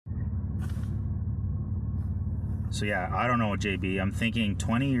So yeah, I don't know, JB. I'm thinking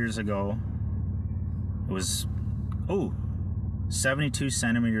 20 years ago, it was 72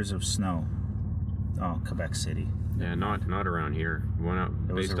 centimeters of snow. Oh, Quebec City. Yeah, not around here.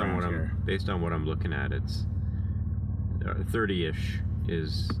 Based on what I'm looking at, it's 30-ish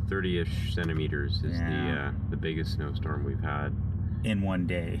centimeters is the biggest snowstorm we've had in one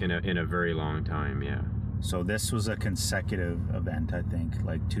day in a very long time. Yeah. So this was a consecutive event, I think,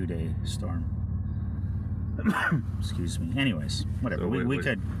 like 2-day storm. Excuse me. Anyways, whatever. So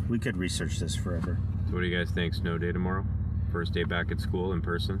we could research this forever. So what do you guys think? Snow day tomorrow? First day back at school in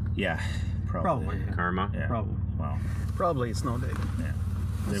person? Yeah, probably. Yeah. Karma? Yeah. Probably. Well, probably a snow day. Yeah.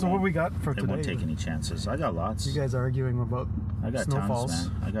 So what we got for today? They won't take any chances. I got lots. You guys arguing about snowfalls?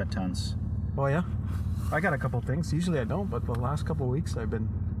 Tons, man. I got tons. Oh yeah? I got a couple things. Usually I don't, but the last couple of weeks I've been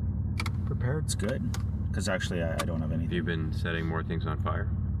prepared. It's good. Because actually I don't have anything. Have you been setting more things on fire?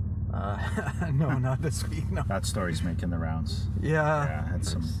 No, not this week. No. That story's making the rounds. Yeah. I had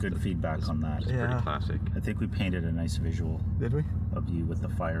some good feedback on that. It's pretty classic. I think we painted a nice visual. Did we? Of you with the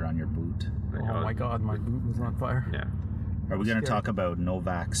fire on your boot. Oh my God, my boot was on fire. Yeah. Are we going to talk about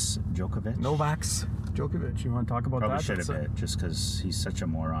Novax Jokeavich? Novax Jokeavich. You want to talk about Probably that? Should have been, just because he's such a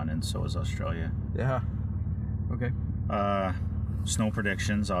moron, and so is Australia. Yeah. Okay. Snow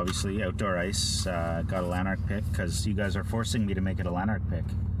predictions, obviously. Outdoor ice. Got a Lanark pick, because you guys are forcing me to make it a Lanark pick.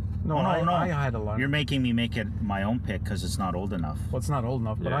 No, I had a Lanark. You're making me make it my own pick, because it's not old enough. Well, it's not old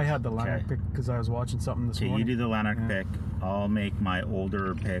enough, but I had the Lanark pick, because I was watching something this morning. Okay, you do the Lanark pick. I'll make my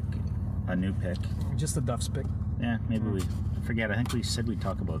older pick a new pick. Just a Duff's pick. Yeah, maybe we forget. I think we said we'd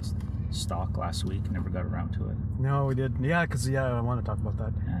talk about stock last week. Never got around to it. No, we did. Yeah, because I want to talk about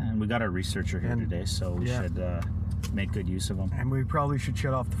that. And we got a researcher here today, so we should make good use of him. And we probably should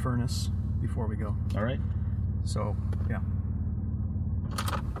shut off the furnace before we go. All right. So, yeah.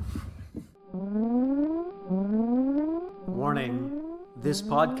 Warning. This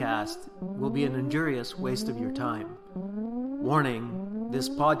podcast will be an injurious waste of your time. Warning. This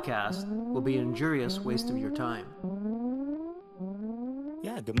podcast will be an injurious waste of your time.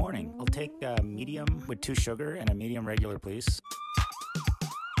 Yeah, good morning. I'll take a medium with 2 sugar and a medium regular, please.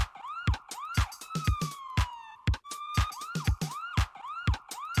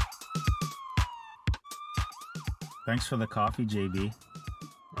 Thanks for the coffee, JB.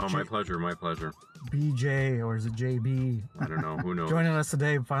 Oh, my pleasure, my pleasure. BJ, or is it JB? I don't know. Who knows? Joining us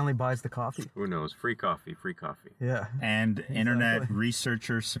today finally buys the coffee. Who knows? Free coffee, free coffee. Yeah. And internet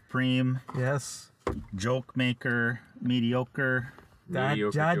researcher supreme. Yes. Joke maker, mediocre. Dad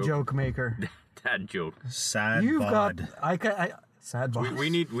joke maker. Dad joke. Sad You've bod. Sad bod. We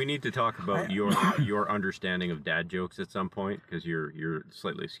need to talk about your understanding of dad jokes at some point, because you're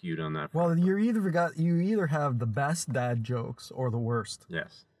slightly skewed on that. Well, you either have the best dad jokes or the worst.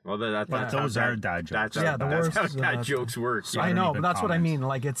 Yes. Well, those are dad jokes. That's how dad jokes work. So I know, but that's what I mean.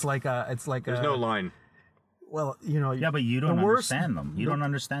 Like it's like there's no line. Well, you know. Yeah, but you don't understand them. You don't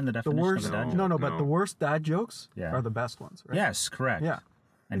understand the definition of a dad joke. No, but the worst dad jokes are the best ones, right? Yes, correct. Yeah.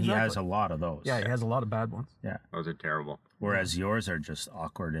 And he has a lot of those. Yeah, he has a lot of bad ones. Yeah. Those are terrible. Whereas yours are just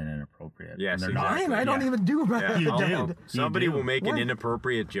awkward and inappropriate. Yes, and exactly. Mine, I don't even do bad. You do. Somebody will make an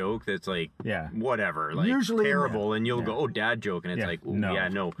inappropriate joke that's like, whatever, like usually terrible, and you'll go, oh, dad joke, and it's like, ooh,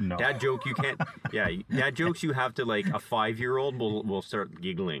 no. Dad joke, you can't. Dad jokes you have to, like, a 5-year-old will start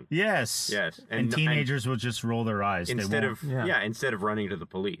giggling. Yes. And teenagers will just roll their eyes instead of running to the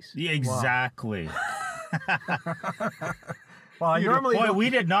police. Yeah, exactly. Well, we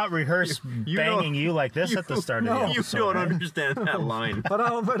did not rehearse banging you like this at the start of the episode. You don't understand that line. But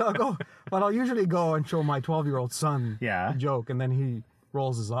I'll usually go and show my 12-year-old son a joke, and then he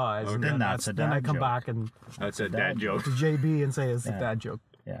rolls his eyes. Okay. And then that's a dad joke. Then I come back and that's a dad joke to JB and say it's a dad joke.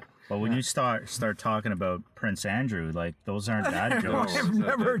 Yeah. But when you start talking about Prince Andrew, like, those aren't dad jokes. I've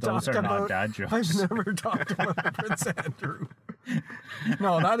never talked about not dad jokes. I've never talked about Prince Andrew.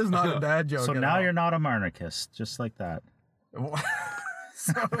 No, that is not a dad joke. So now you're not a monarchist, just like that.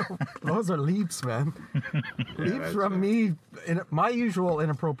 So, those are leaps, man. Leaps from me. My usual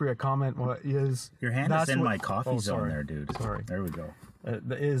inappropriate comment is... Your hand is in my coffee zone there, dude. Sorry. There we go.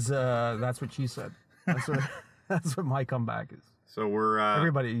 That's what she said. That's what my comeback is. So we're...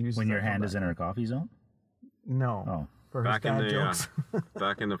 Everybody uses when your hand is in her coffee zone? No. Oh. For his dad jokes.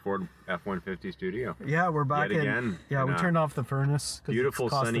 Back in the Ford F-150 studio. Yeah, we're back Yet again. Yeah, we turned off the furnace. Beautiful,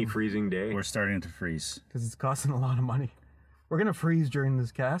 sunny, freezing day. We're starting to freeze. Because it's costing a lot of money. We're going to freeze during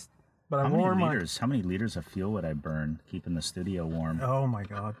this cast. But How many liters of fuel would I burn keeping the studio warm? Oh, my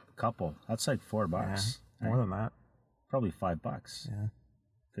God. A couple. That's like $4. Yeah, more than that. Probably $5. Yeah.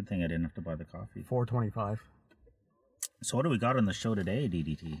 Good thing I didn't have to buy the coffee. $4.25. So what do we got on the show today,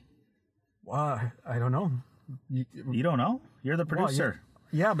 DDT? Well, I don't know. You don't know? You're the producer.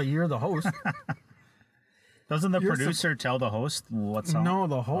 Yeah, but you're the host. Doesn't the producer tell the host what's on? No,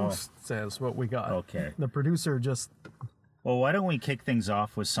 the host says what we got. Okay. The producer just... Well, why don't we kick things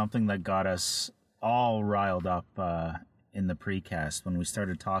off with something that got us all riled up in the precast when we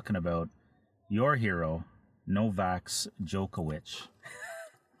started talking about your hero, Novax Jokeavich.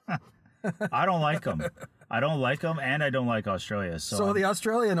 I don't like him. And I don't like Australia. So the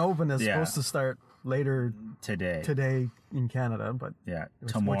Australian Open is supposed to start later today in Canada, but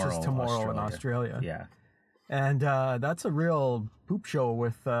tomorrow, which is tomorrow in Australia. Yeah. And that's a real poop show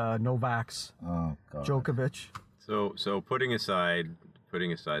with Novax Jokeavich. So putting aside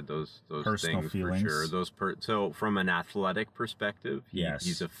those personal things feelings. for sure. So from an athletic perspective,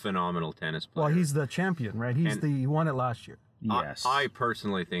 he's a phenomenal tennis player. Well, he's the champion, right? He won it last year. Yes. I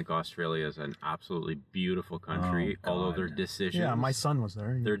personally think Australia is an absolutely beautiful country, although their decisions... Yeah, my son was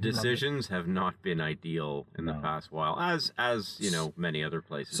there. Their decisions have not been ideal in the past while, as you know, many other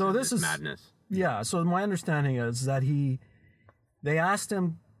places. So this is madness. Yeah, so my understanding is that they asked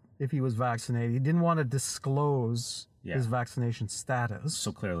him if he was vaccinated. He didn't want to disclose his vaccination status.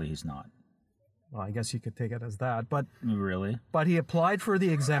 So clearly he's not. Well, I guess you could take it as that, but... Really? But he applied for the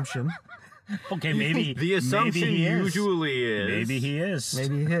exemption. Okay, maybe the assumption usually is. Maybe he is.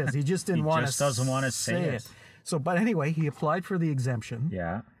 Maybe he is. He just didn't want to. Just doesn't want to say it. So, but anyway, he applied for the exemption.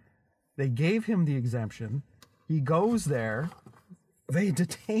 Yeah. They gave him the exemption. He goes there. They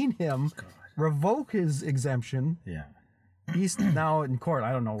detain him, revoke his exemption. Yeah. He's now in court.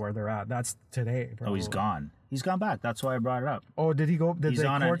 I don't know where they're at. That's today. Oh, he's gone. He's gone back. That's why I brought it up. Oh, did he go? Did he's the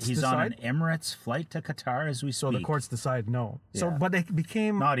on courts decide? He's on an Emirates flight to Qatar as we speak. So the courts decide no. Yeah. So, but they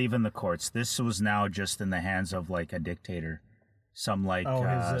became... Not even the courts. This was now just in the hands of like a dictator. Some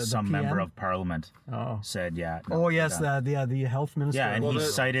some member of parliament said, No, yes, the health minister. Yeah, and he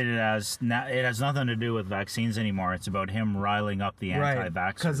cited it as, it has nothing to do with vaccines anymore. It's about him riling up the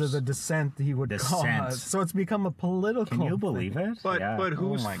anti-vaxxers. Because of the dissent he would cause. So it's become a political... Can you believe it? But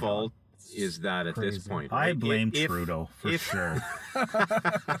whose fault is that at this point? Right? I blame Trudeau for sure.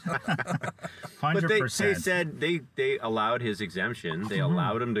 100%. But they said they allowed his exemption. They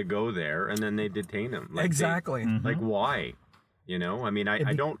allowed him to go there, and then they detain him. Like exactly. Like, why? You know, I mean,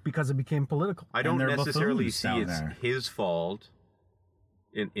 I don't... Because it became political. I don't necessarily see it's his fault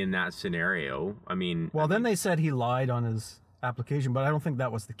in that scenario. I mean... Well, then they said he lied on his application, but I don't think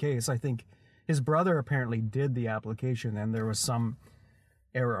that was the case. I think his brother apparently did the application, and there was some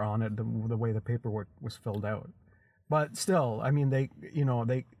error on it, the way the paperwork was filled out. But still, I mean,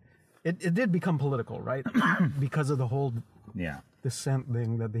 it did become political, right? Because of the whole... dissent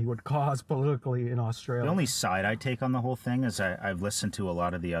thing that they would cause politically in Australia. The only side I take on the whole thing is I've listened to a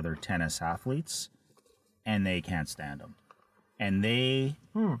lot of the other tennis athletes, and they can't stand them. And they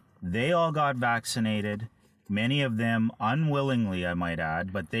all got vaccinated. Many of them unwillingly, I might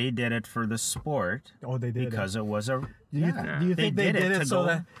add, but they did it for the sport. Oh, they did because it was a. Do you think they did it so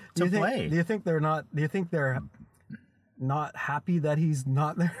that to play? Do you think they're not? Do you think they're not happy that he's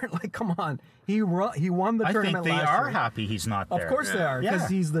not there? Like, come on, he won the tournament last year. I think they are happy he's not there. Of course they are, because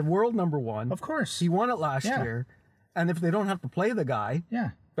he's the world number one. Of course, he won it last year, and if they don't have to play the guy,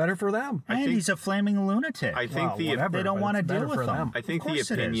 better for them. And he's a flaming lunatic. I think they don't want to deal with him. I think the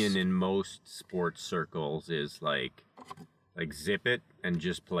opinion in most sports circles is like zip it and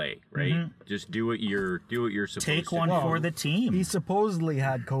just play, right? Just do what you're supposed to. Take one for the team. He supposedly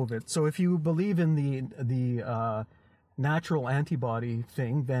had COVID, so if you believe in the natural antibody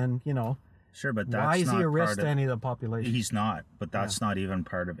thing, then sure, but that's why is not he a risk part to any of the population? He's not, but that's not even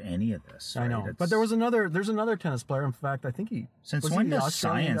part of any of this. Right? I know, but there's another tennis player. In fact, I think Since when does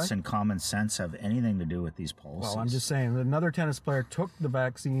science and common sense have anything to do with these policies? Well, I'm just saying, another tennis player took the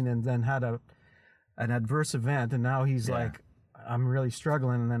vaccine and then had an adverse event, and now he's like, I'm really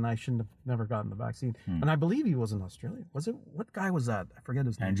struggling, and then I shouldn't have never gotten the vaccine. And I believe he was in Australia. Was it? What guy was that? I forget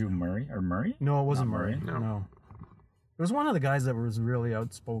his name. Andrew Murray or Murray? No, it wasn't Murray. No. It was one of the guys that was really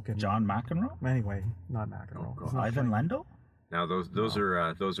outspoken. John McEnroe? Anyway, not McEnroe. Ivan Lendl? Now those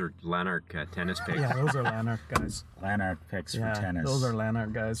are Lanark tennis picks. Yeah, those are Lanark guys. Lanark picks for tennis. Those are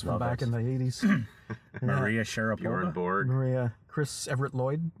Lanark guys from back in the 80s. Maria Sharapova. Board. Chris Everett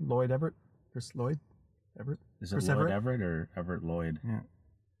Lloyd. Chris Lloyd Everett. Is it Lloyd Everett or Everett Lloyd? Yeah.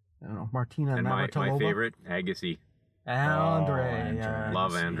 I don't know. Martina and Navratilova. My favorite, Agassi. Andre.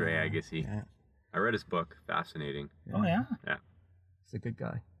 Love Andre Agassi. Yeah. I read his book. Fascinating. Oh, yeah? Yeah. He's a good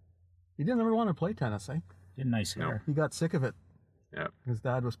guy. He didn't ever want to play tennis, eh? He had nice hair. No. He got sick of it. Yeah. His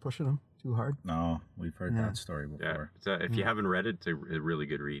dad was pushing him too hard. No, we've heard that story before. Yeah. If you haven't read it, it's a really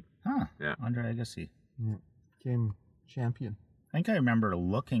good read. Huh. Yeah. Andre Agassi. Yeah. Became champion. I think I remember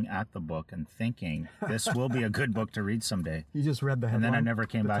looking at the book and thinking this will be a good book to read someday. You just read the headline. And then I never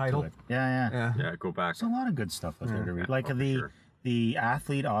came back title? to it. Yeah. Yeah, go back. There's a lot of good stuff out there to read. Like for sure. the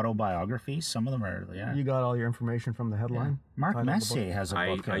athlete autobiographies, some of them are, You got all your information from the headline? Mark Title of the book? Messier has a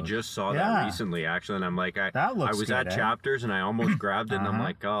book I out. just saw Yeah. that recently, actually, and I'm like, I That looks was good, at eh? chapters, and I almost grabbed it, and I'm Uh-huh.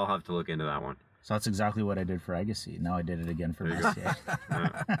 like, oh, I'll have to look into that one. So that's exactly what I did for Agassi. Now I did it again for Messier.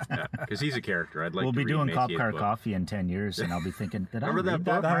 Yeah, because he's a character. I'd like We'll to be read doing Cop Messier's Car book. Coffee in 10 years, and I'll be thinking, did Remember I that read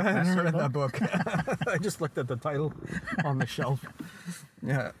book? that? I Mark haven't Messier read book? that book. I just looked at the title on the shelf.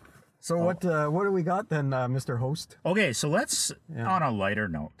 Yeah. So what do we got then, Mr. Host? Okay, so let's, on a lighter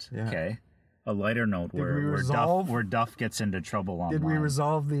note, Yeah. okay? A lighter note we where resolve- where Duff gets into trouble online. Did we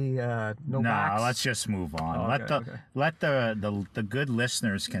resolve the Novax? No, let's just move on. Okay, Let the good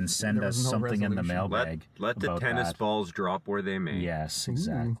listeners can send There us was no something in the resolution. mailbag. Let the about tennis that. balls drop where they may. Yes,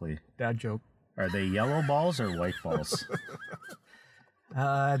 exactly. Dad joke. Are they yellow balls or white balls?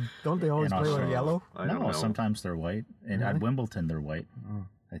 Don't they always In play with Australia. yellow? I don't No, know. sometimes they're white. And at Wimbledon, they're white. Oh.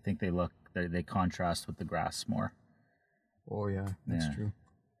 I think they contrast with the grass more. Oh yeah, that's Yeah. true.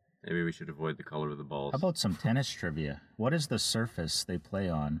 Maybe we should avoid the color of the balls. How about some tennis trivia? What is the surface they play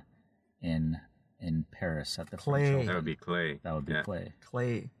on in Paris at the Clay. French Open? That would be clay. That would be Yeah. clay.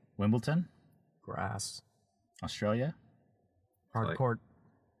 Clay, Wimbledon, grass, Australia. hard Clay. court.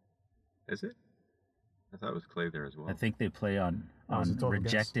 Is it? I thought it was clay there as well. I think they play on was a total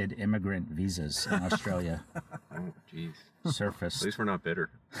guess. rejected immigrant visas in Australia. Oh, jeez. Surface. At least we're not bitter.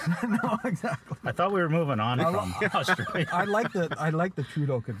 No, exactly. I thought we were moving on from Australia. I like the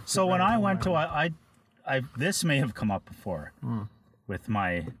Trudeau could. So when I went to I this may have come up before with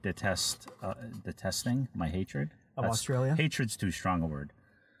my detesting my hatred Of Australia? Hatred's too strong a word.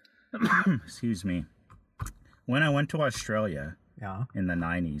 Excuse me. When I went to Australia Yeah, in the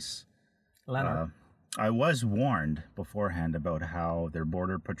 90s, Leonard. I was warned beforehand about how their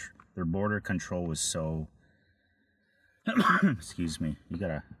border control was so. Excuse me. You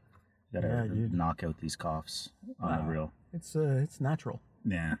gotta knock out these coughs on the real. It's natural.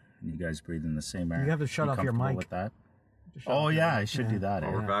 Yeah, you guys breathe in the same air. You have to shut You off your comfortable mic. with that? Just shut Oh up. yeah, I should do that.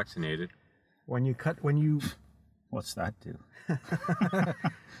 Well, eh? we're vaccinated. When you. What's that do?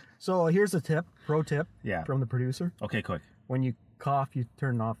 So here's a pro tip. Yeah. From the producer. Okay, quick. When you cough, you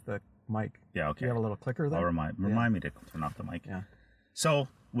turn off the mic. Yeah, okay. You have a little clicker there. I'll remind me to turn off the mic. Yeah. So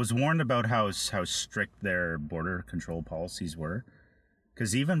was warned about how strict their border control policies were,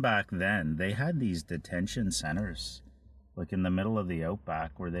 because even back then they had these detention centers, like in the middle of the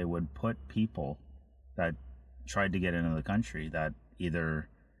outback, where they would put people that tried to get into the country that either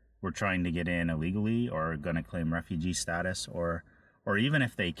were trying to get in illegally or going to claim refugee status, or even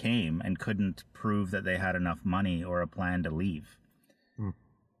if they came and couldn't prove that they had enough money or a plan to leave.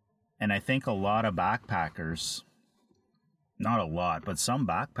 And I think a lot of backpackers, not a lot, but some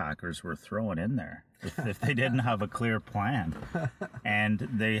backpackers were thrown in there if they didn't have a clear plan. And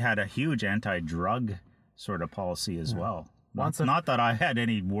they had a huge anti-drug sort of policy as well. Not that I had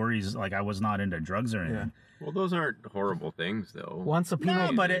any worries, like I was not into drugs or anything. Well, those aren't horrible things, though. Once a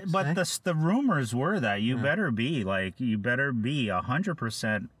penal. No, but the rumors were that you better be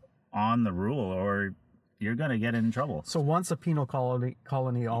 100% on the rule, or you're gonna get in trouble. So once a penal colony,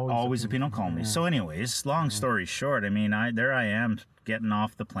 Always a penal colony. Yeah. So, anyways, long story short, I mean, there I am getting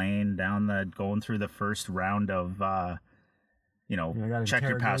off the plane, going through the first round of, got check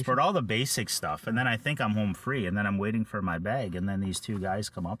your interrogation. passport, all the basic stuff, and then I think I'm home free, and then I'm waiting for my bag, and then these two guys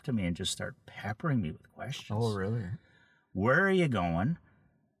come up to me and just start peppering me with questions. Oh, really? Where are you going?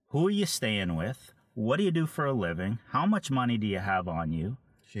 Who are you staying with? What do you do for a living? How much money do you have on you?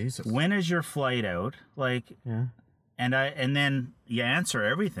 Jesus. When is your flight out? Like, Yeah. and then you answer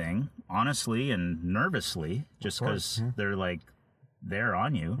everything honestly and nervously, just course, because they're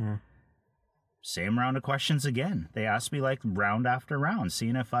on you. Yeah. Same round of questions again. They asked me like round after round,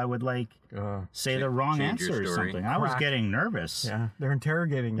 seeing if I would say the wrong change your answer or story. something. I was Crack. getting nervous. Yeah. They're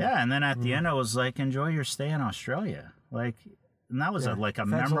interrogating you. Yeah, and then at the end I was like, enjoy your stay in Australia. Like, and that was a Thanks a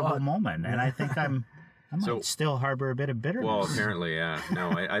memorable lot. moment. And I think I might So- still harbor a bit of bitterness. Well, apparently, yeah. No,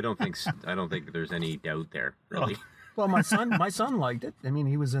 I don't think there's any doubt there, really. Well, my son liked it. I mean,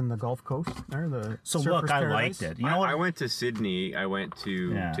 he was in the Gulf Coast there. So Surfers look, I Paradise. liked it. You know what? I went to Sydney. I went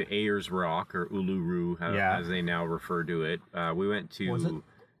to Ayers Rock, or Uluru, as they now refer to it. We went Was it? to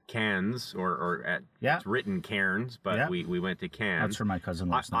Cairns, it's written Cairns, but we went to Cairns. That's where my cousin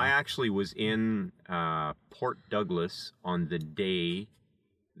lives now. I actually was in Port Douglas on the day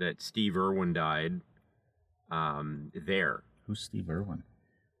that Steve Irwin died. There, Who's Steve Irwin?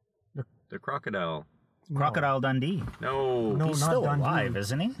 the crocodile Crocodile Dundee. No, No, He's not still Dundee. alive,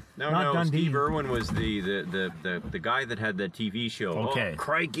 isn't he? no. Dundee. Steve Irwin was the guy that had the TV show. Okay. Oh,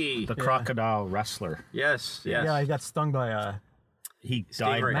 crikey. The crocodile wrestler. Yes. Yeah, he got stung by a He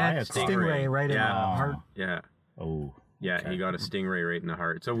died Stingray. by a stingray right in the Yeah. heart. Yeah. Oh. Yeah, okay. he got a stingray right in the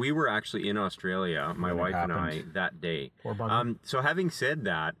heart. So we were actually in Australia, my When it wife and I, happened. that day. Poor bugger. So having said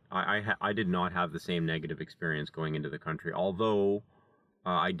that, I did not have the same negative experience going into the country, although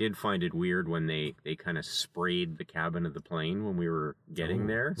I did find it weird when they kind of sprayed the cabin of the plane when we were getting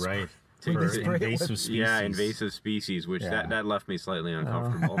there. Right. Who For they spray it with? invasive species. Yeah, invasive species, which Yeah. that left me slightly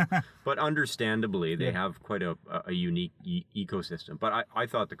uncomfortable. But understandably, they have quite a unique ecosystem. But I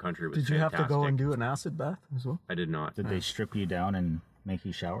thought the country was Did you have to go fantastic. and do an acid bath as well? I did not. Did they strip you down and make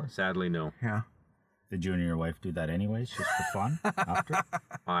you shower? Sadly, no. Yeah. Did you and your wife do that anyways, just for fun after?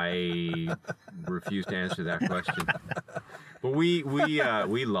 I refuse to answer that question. But we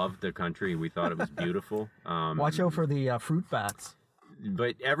loved the country. We thought it was beautiful. Watch out for the fruit bats.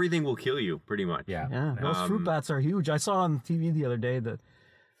 But everything will kill you, pretty much. Yeah. Yeah, those fruit bats are huge. I saw on TV the other day that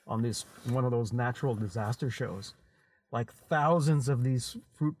on this one of those natural disaster shows, like thousands of these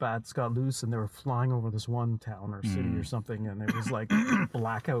fruit bats got loose and they were flying over this one town or city or something, and it was like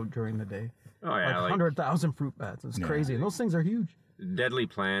blackout during the day. Oh yeah, Like 100,000 fruit bats. It's crazy, and those things are huge. deadly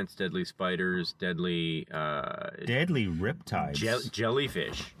plants, deadly spiders, deadly Deadly riptides.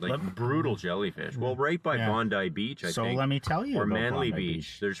 jellyfish, like brutal jellyfish. Well, right by Yeah. Bondi Beach, I So think. let me tell you or about Manly Bondi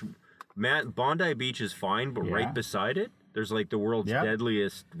Beach. There's Bondi Beach is fine, but Yeah. right beside it, there's like the world's Yep.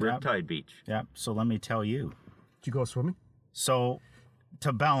 deadliest riptide beach. Yep. So let me tell you. Did you go swimming? So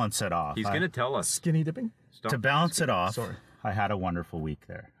to balance it off, He's gonna tell us. Skinny dipping? Stop. to balance it off, Sorry. I had a wonderful week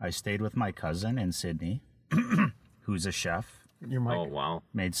there. I stayed with my cousin in Sydney, who's a chef. Your mic. Oh wow.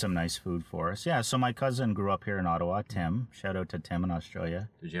 Made some nice food for us. Yeah, so my cousin grew up here in Ottawa, Tim. Shout out to Tim in Australia.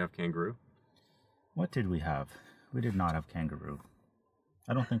 Did you have kangaroo? What did we have? We did not have kangaroo.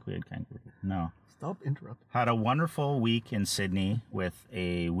 I don't think we had kangaroo. No. Stop interrupting. Had a wonderful week in Sydney with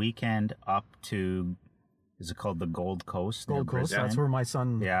a weekend up to, is it called the Gold Coast? near Gold Coast, Brisbane? that's where my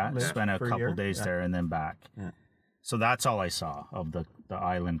son Yeah, lived spent a for couple year. days Yeah. there and then back. Yeah. So that's all I saw of the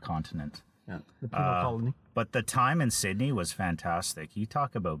island continent. Yeah. The penal colony. But the time in Sydney was fantastic. You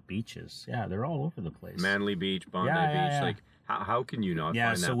talk about beaches. Yeah, they're all over the place. Manly Beach, Bondi Yeah, yeah, Beach. yeah. Like how can you not Yeah,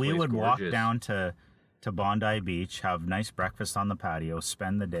 find that so we place would walk gorgeous? down to Bondi Beach, have nice breakfast on the patio,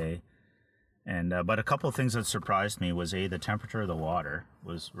 spend the day. And but a couple of things that surprised me was the temperature of the water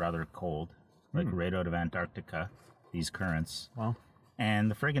was rather cold, like right out of Antarctica, these currents, Wow. and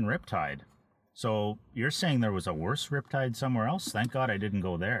the friggin' riptide. So you're saying there was a worse riptide somewhere else? Thank God I didn't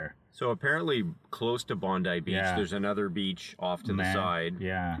go there. So apparently, close to Bondi Beach, Yeah. there's another beach off to the side.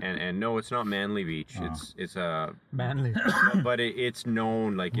 Yeah. And no, it's not Manly Beach. It's a Manly. but it's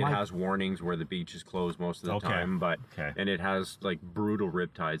known, like it My- has warnings where the beach is closed most of the Okay. time, but Okay. and it has like brutal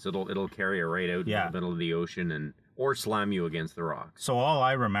riptides. It'll carry you right out Yeah. in the middle of the ocean or slam you against the rocks. So all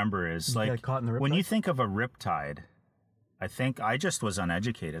I remember is You like get caught in the when you riptide? think of a riptide, I think I just was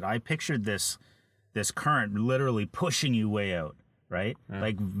uneducated. I pictured this current literally pushing you way out, right?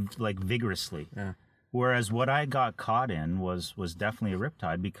 Like vigorously. Yeah. Whereas what I got caught in was definitely a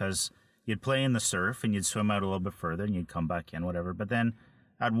riptide because you'd play in the surf and you'd swim out a little bit further and you'd come back in, whatever. But then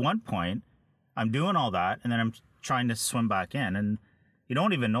at one point, I'm doing all that and then I'm trying to swim back in, and you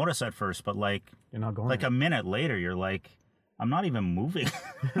don't even notice at first, but like You're not going like there. a minute later, you're like, I'm not even moving.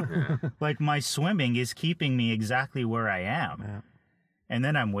 Like my swimming is keeping me exactly where I am. Yeah. And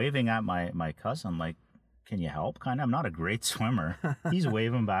then I'm waving at my cousin, like, can you help? Kind of. I'm not a great swimmer. He's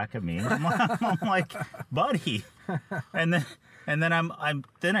waving back at me. I'm like, buddy. And then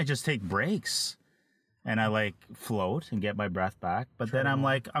then I just take breaks, and I like float and get my breath back. But then I'm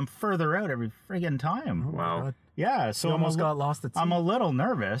like, I'm further out every friggin' time. Wow. God. Yeah. So You I'm almost got lost at sea. I'm a little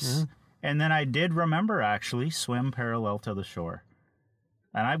nervous. And then I did remember actually swim parallel to the shore.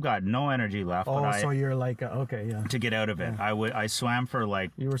 And I've got no energy left. Oh, but so you're like, okay, yeah. to get out of it. I swam for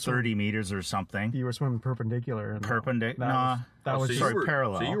like You were 30 meters or something. You were swimming perpendicular. And Perpendicular. That was so sorry, you were,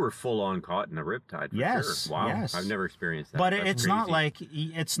 parallel. So you were full on caught in a riptide. For Yes, Sure. Wow. yes. I've never experienced that. But That's it's not crazy. like,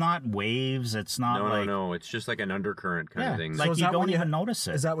 it's not waves. It's not No, like, no. It's just like an undercurrent kind yeah, of thing. like is you that what don't you even ha- notice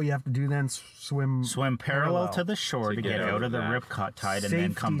it. Is that what you have to do then? Swim parallel to the shore To to get get out of the that. riptide and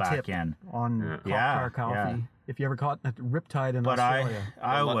then come Safety back tip in. on Hot Car Coffee. yeah. If you ever caught a riptide in But Australia.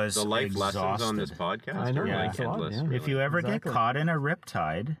 I was the life exhausted. lessons on this podcast I know, are like that's a lot, endless. yeah. really. If you ever Exactly. get caught in a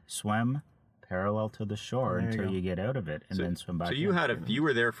riptide, swim parallel to the shore There you until go. you get out of it and then swim back So in. you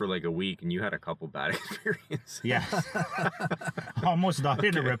were there for like a week and you had a couple bad experiences. Yes. Almost died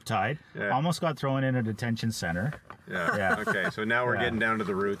in a riptide. Yeah. Almost got thrown in a detention center. Yeah. Okay, so now we're getting down to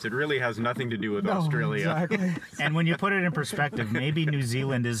the roots. It really has nothing to do with Australia. Exactly. And when you put it in perspective, maybe New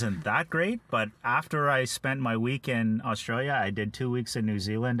Zealand isn't that great, but after I spent my week in Australia, I did 2 weeks in New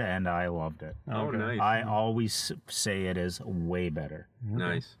Zealand, and I loved it. Oh, nice. I always say it is way better.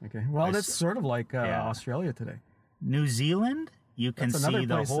 Nice. Okay. Well, that's sort of like Australia today. New Zealand, you can That's another see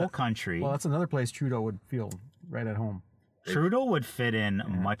the place whole that- country. Well, that's another place Trudeau would feel right at home. Trudeau would fit in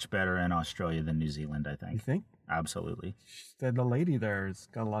much better in Australia than New Zealand, I You think. think? Absolutely. The lady there has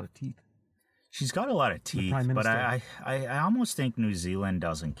got a lot of teeth. She's got a lot of teeth, Prime but Minister. I almost think New Zealand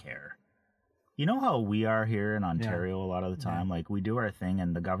doesn't care. You know how we are here in Ontario a lot of the time? Like, we do our thing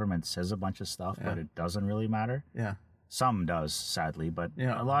and the government says a bunch of stuff, but it doesn't really matter. Yeah. Some does, sadly, but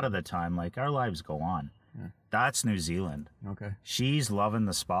Yeah. a lot of the time, like, our lives go on. That's New Zealand. Okay. She's loving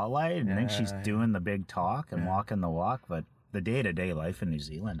the spotlight and I think she's Yeah. doing the big talk and walking the walk, but the day-to-day life in New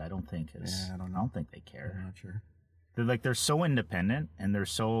Zealand, I don't think is. Yeah, I don't I don't think they care. I'm not sure. They're so independent and they're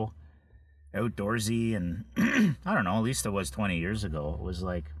so outdoorsy and I don't know. At least it was 20 years ago. It was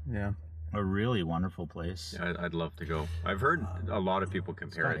like Yeah. a really wonderful place. Yeah, I'd love to go. I've heard a lot of people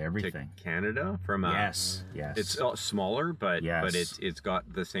compare got it everything. to Canada from Yes. It's smaller, but it's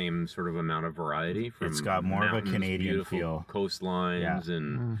got the same sort of amount of variety. From It's got more of a mountains, Canadian beautiful feel. coastlines,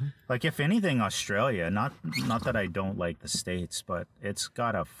 and Like, if anything, Australia, not that I don't like the States, but it's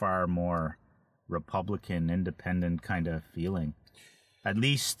got a far more Republican, independent kind of feeling. At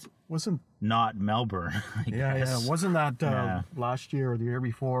least Wasn't not Melbourne, I guess. Wasn't that last year or the year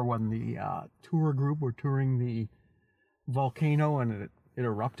before when the tour group were touring the volcano and it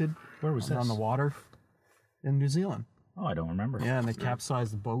erupted? Where was on this? the water in New Zealand. Oh, I don't remember. Yeah, and they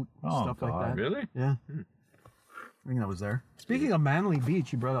capsized the boat and Oh, stuff like God. that. really, Yeah. I think that was there. Speaking of Manly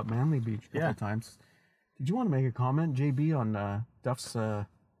Beach, you brought up Manly Beach a couple of times. Did you want to make a comment, JB, on Duff's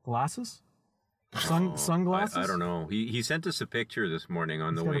glasses? Sunglasses? I don't know. He sent us a picture this morning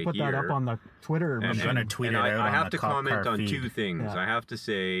on He's the got to way put here. that up on the Twitter. I'm machine. gonna tweet and it out I on have the to Cop comment Car on feed. two things. Yeah. I have to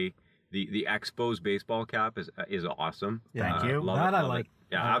say the Expos baseball cap is awesome. Yeah. Thank you. Love That it, I love like. it.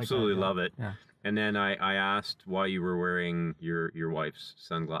 Yeah, I like that, absolutely yeah. love it. Yeah. And then I asked why you were wearing your wife's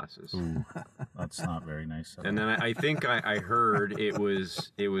sunglasses. Ooh, that's not very nice. And then I think I heard it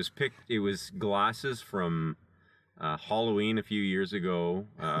was glasses from Halloween a few years ago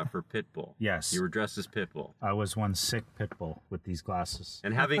for Pitbull. Yes. You were dressed as Pitbull. I was one sick pit bull with these glasses.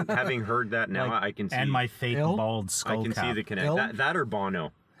 And having heard that now, I can see And my fake Ill? bald skull I can cap. see the connect. Ill? That or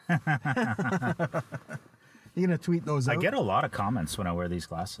Bono. You gonna tweet those out? I get a lot of comments when I wear these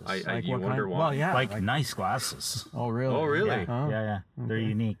glasses. Like You what wonder kind? why. Well, yeah. like nice glasses. Oh, really? Oh, really? Yeah, Huh? yeah. They're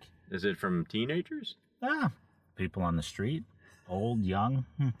unique. Is it from teenagers? People on the street, old, young,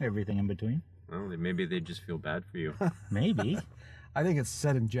 everything in between. Well, maybe they just feel bad for you. Maybe. I think it's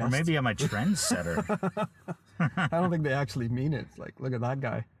said in jest. Or maybe I'm a trendsetter. I don't think they actually mean it. It's like, look at that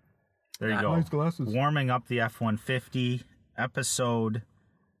guy. There you go. Nice glasses. Warming up the F-150, episode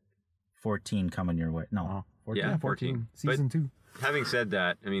 14 coming your way. No. 14, Yeah, 14. Season 2. Having said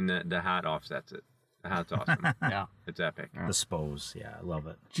that, I mean the hat offsets it. The hat's awesome. Yeah. It's epic. The Spose. Yeah, I love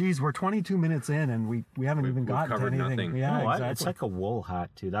it. Geez, we're 22 minutes in and we haven't even we've gotten to covered anything. nothing. Yeah, You know what? exactly. It's like a wool hat,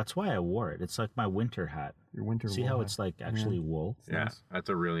 too. That's why I wore it. It's like my winter hat. your winter See wool how hat. it's like actually wool? Yeah, that's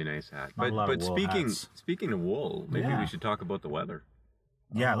a really nice hat. Not a lot of But wool hats. speaking of wool, maybe Yeah. we should talk about the weather.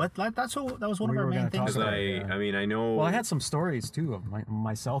 Yeah, that was one of We our were main gonna things. talk Because about it, I mean I know. Well, I had some stories too of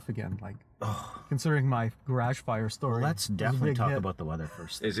myself again, like considering my garage fire story. Let's It was a definitely big talk hit. about the weather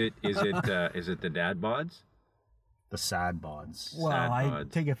first. Is it the dad bods? The sad bods. Well, sad I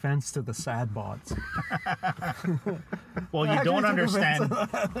bods. take offense to the sad bods. Well, you actually don't took understand.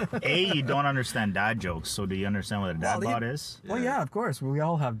 offense You don't understand dad jokes. So do you understand what a dad bod is? Well, yeah, of course. We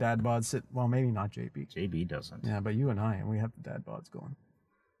all have dad bods. Well, maybe not JB. JB doesn't. Yeah, but you and I, we have the dad bods going.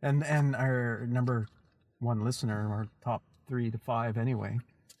 And our number one listener, our top 3 to 5 anyway,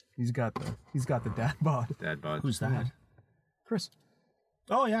 he's got the dad bod. Dad bods. Who's that? Chris.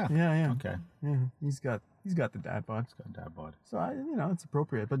 Oh yeah. Yeah. Okay. Yeah, he's got the dad bod. Dad bod. So it's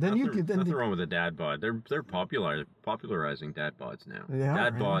appropriate. But then Nothing wrong with a dad bod. They're popularizing dad bods now. They are,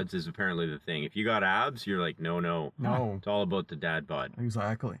 dad yeah. bods is apparently the thing. If you got abs, you're like no. No. It's all about the dad bod.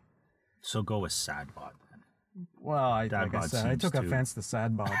 Exactly. So go with sad bod then. Well, Dad like I bod said, I seems took to- offense to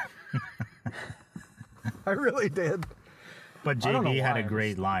sad bod. I really did. But I don't know JB had why, a I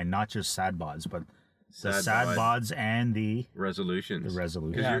great line, not just sad bods, but the Sad sad bod. bods and the Resolutions.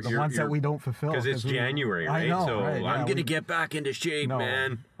 resolution. Yeah, you're- the ones that you're- we don't fulfill. Because it's we- January, I right? know, So right, yeah, I'm gonna we- get back into shape, No,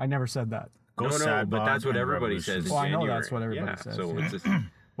 man. I never said that. Go No, sad but bod that's what and everybody revolution. says. in Well, I know January. that's what everybody yeah, says, So yeah. it's just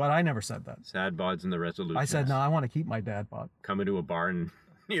But I never said that. sad bods and the resolutions. I said, no, I want to keep my dad bod. Come into a barn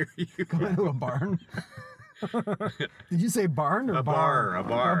near you. Go into a barn. Did you say barn or A bar?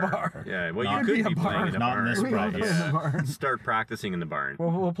 bar. A bar. Yeah, well, Not- you could Be a be playing in a Not in barn. this We will province. play in the barn. Start practicing in the barn.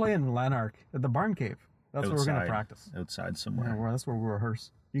 We'll play in Lanark at the barn cave. That's where we're going to Outside. practice. Outside Yeah, somewhere. well, that's where we'll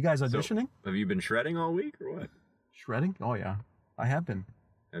rehearse. You guys So, auditioning? have you been shredding all week or what? Shredding? Oh, yeah. I have been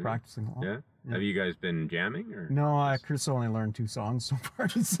Have you- practicing a lot. Yeah? Have you guys been jamming or? No, Chris only learned 2 songs so far,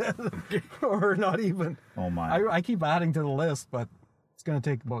 he said. Or not even. Oh my. I keep adding to the list, but it's going to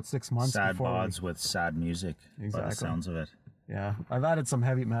take about 6 months Sad before bods with sad music. By Exactly. the sounds of it. Yeah, I've added some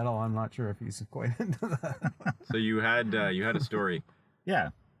heavy metal. I'm not sure if he's quite into that. So you had a story. Yeah.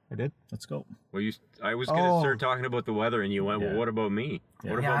 I did? Well, I was gonna start talking about the weather, and you went, Yeah. "Well, what about me?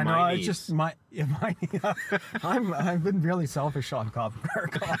 Yeah. What Yeah, about no, my it's needs?" just my I've been really selfish on coffee.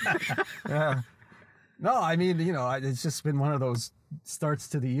 Yeah. No, I mean, it's just been one of those starts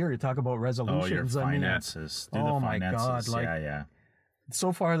to the year. You talk about Oh, your resolutions. finances. Do the oh my finances. God, like- yeah.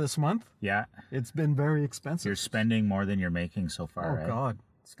 so far this month, Yeah. it's been very expensive. You're spending more than you're making so far, Oh right? God,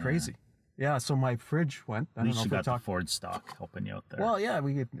 it's crazy. Yeah, so my fridge went. I At don't least know you if we got the talked. Ford stock helping you out there. Well, yeah,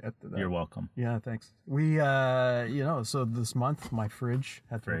 we get at that. You're welcome. Yeah, thanks. We, so this month my fridge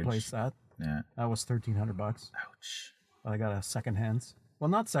had to Fridge. replace that. Yeah. That was $1,300. Ouch. I got a secondhand. Well,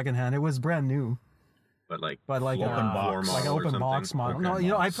 not secondhand. It was brand new, but like but like floor- Open box. floor like an model or open box something? model. Okay.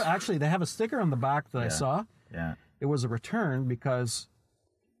 No, Box. actually they have a sticker on the back that I Yeah. saw. Yeah. It was a return because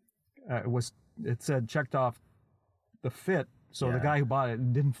it said checked off the fit. So the Yeah. guy who bought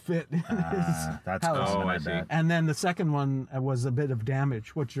it didn't fit in his That's house. common, I I see. bet. And then the second one was a bit of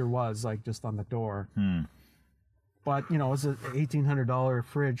damage, which there was, like just on the door. But it was an $1,800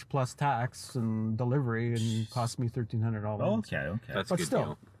 fridge plus tax and delivery, and cost me $1,300. Oh, okay. That's But a good still.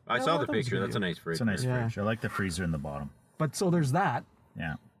 deal. I Yeah, saw that the was a picture. good That's a deal. nice fridge. It's a nice Yeah. fridge. I like the freezer in the bottom. But so there's that.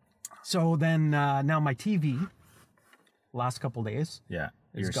 Yeah. So then now my TV, last couple days, Yeah.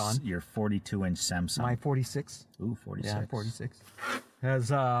 It's your, gone. Your 42-inch Samsung. my 46. Ooh, 46. Yeah, 46. Has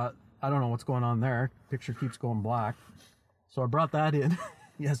I don't know what's going on there. Picture keeps going black. So I brought that in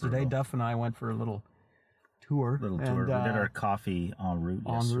yesterday. Duff and I went for a little tour. Little and, tour. We did our coffee en route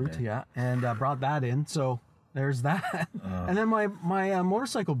en yesterday. route, yeah, and brought that in. So there's that. And then my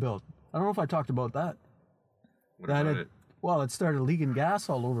motorcycle build. I don't know if I talked about that. What That about it, it? well, it started leaking gas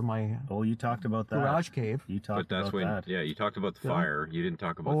all over my Oh, you talked about that. garage cave. You But talked that's about when, that. yeah, you talked about the fire. You didn't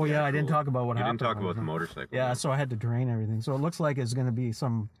talk about. Oh the yeah, I didn't actual- talk about what You happened. didn't talk about the motorcycle. Yeah, no. so I had to drain everything. So it looks like it's going to be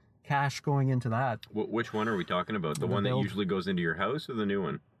some cash going into that. Which one are we talking about? The one that build. usually goes into your house, or the new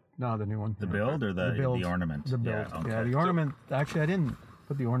one? No, the new one. The build or the build. ornament? The build. Yeah, okay. Yeah, the ornament. Actually, I didn't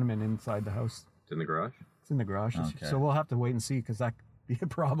put the ornament inside the house. It's in the garage. It's in the garage. Okay. So we'll have to wait and see because that could be a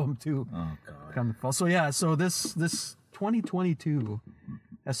problem too. Oh, God. Come the fall. So yeah, so this 2022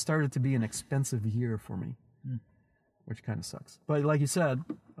 has started to be an expensive year for me, which kind of sucks. But like you said,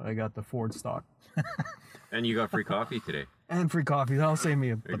 I got the Ford stock And you got free coffee today. and free coffee. That'll save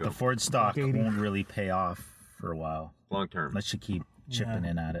me a. There you But go. the Ford stock $1.80. won't really pay off for a while. Long term. Unless you keep chipping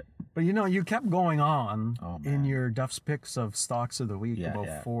in at it. But you kept going on Oh, in man. your Duff's picks of stocks of the week Yeah, about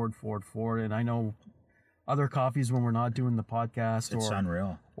yeah. Ford, and I know other coffees when we're not doing the podcast It's or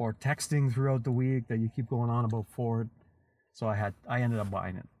unreal. texting throughout the week that you keep going on about Ford. So I ended up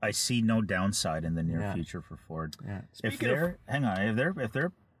buying it. I see no downside in the near Yeah. future for Ford. Yeah. If they're, hang on, if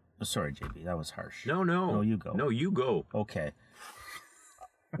they're, oh, sorry, JB, that was harsh. No, no. No, you go. No, you go. Okay.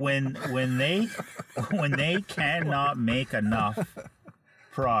 When they cannot make enough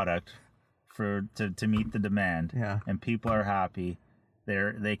product to meet the demand, Yeah. and people are happy,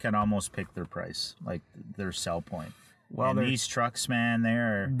 they can almost pick their price, like their sell point. Well, and they're- these trucks, man,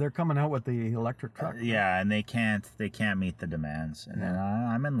 they're coming out with the electric truck. yeah, and they can't meet the demands, and then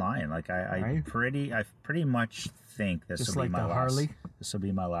I'm in line. Like I Right. pretty much think this Just will like be my the last. Harley? This will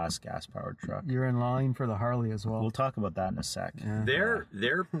be my last gas powered truck. You're in line for the Harley as well. We'll talk about that in a sec.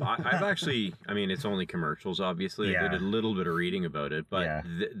 I've actually, I mean, it's only commercials, obviously. I Yeah. did a little bit of reading about it, but Yeah.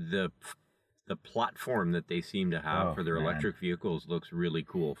 the platform that they seem to have Oh, for their man. electric vehicles looks really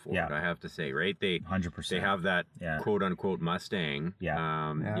cool for Yeah. it, I have to say, right? They 100%. They have that Yeah. quote unquote Mustang.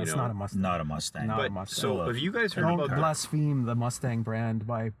 Yeah. Yeah, you it's know, not a Mustang. Not a Mustang. Not a but Mustang. so have you guys heard Don't about that? blaspheme the Mustang brand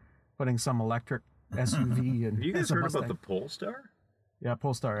by putting some electric SUV and Have you guys as a heard Mustang. about the Polestar? Yeah,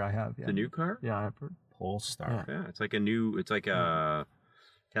 Polestar I have. Yeah. The new car? Yeah, I've heard. Polestar. Yeah, it's like a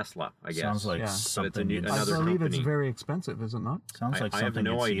Tesla, I guess. Sounds like Yeah. something. new- you'd- I Another believe company. it's very expensive, is it not? sounds like I have something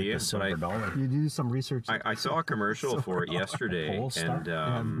no you'd see idea, at the but Silver Dollar. You do some research. I saw a commercial for it yesterday, Polestar? and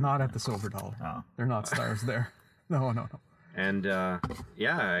Yeah, not at the Silver Dollar. Oh. They're not stars there. No. and yeah,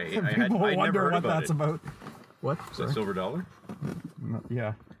 I People had never wonder heard what about that's it. about. What? Is that Sorry. Silver Dollar? No,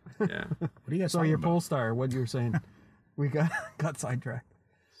 yeah. Yeah. What are you guys So talking your about? Polestar, what you were saying? We got sidetracked.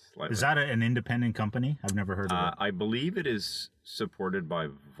 slightly. Is that an independent company? I've never heard of it. I believe it is supported by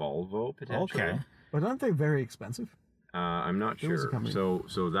Volvo potentially. Okay. But aren't they very expensive? I'm not There was a sure. company.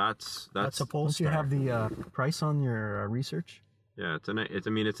 So that's That's a Don't you Polestar. have the price on your research? yeah. It's a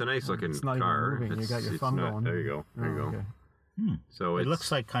nice looking It's not even car. moving. You got your It's thumb not- going. There you go. There you go. Okay. So It it's,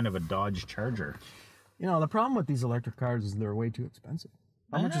 looks like kind of a Dodge Charger. You know, the problem with these electric cars is they're way too expensive.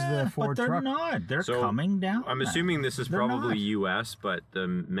 How much is the Ford But they're truck? not. They're So, coming down. I'm assuming this is They're probably not. U.S., but the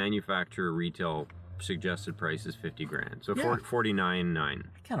manufacturer retail suggested price is $50,000. So Yeah. 49.9.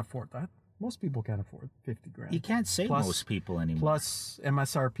 I can't afford that. Most people can't afford 50 grand. You can't say Plus- most people anymore. Plus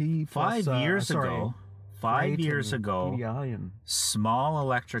MSRP. Plus, 5 years sorry, ago, 5 freight years and ago, PDI and small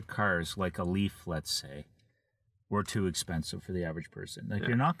electric cars like a Leaf, let's say, were too expensive for the average person. Like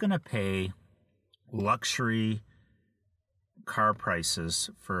you're not going to pay luxury car prices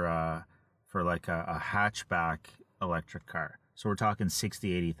for like a hatchback electric car. So we're talking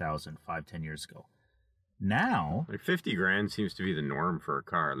 60, 80,000 5-10 years ago. Now, Like $50,000 seems to be the norm for a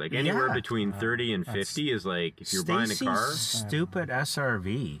car. Like anywhere Yeah. between 30 and 50 is like if you're buying a Stacey's car. stupid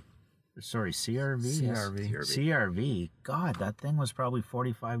SRV, sorry, CRV, CRV. CRV. God, that thing was probably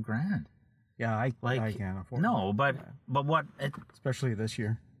 45 grand. yeah, I Like can't afford no, it. but what? Especially this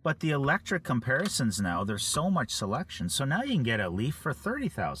year. But the electric comparisons now, there's so much selection. So now you can get a Leaf for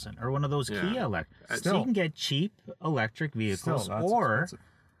 30,000 or one of those Yeah. Kia electric. So Still. you can get cheap electric vehicles Still, that's or expensive.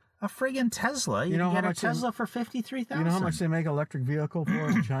 a friggin' Tesla. You know can how get a much they- Tesla for 53,000. You know how much they make electric vehicle for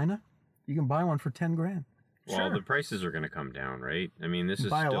in China? You can buy one for 10 grand. Well, Sure. the prices are going to come down, right? I mean, this You is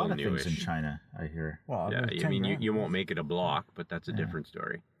buy a still lot of newish. things in China, I hear. Well, Yeah, there's I 10 mean, grand. you won't make it a block, but that's a different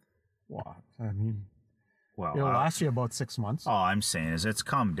story. Well, I mean, Well, it'll last you about 6 months. all I'm saying is it's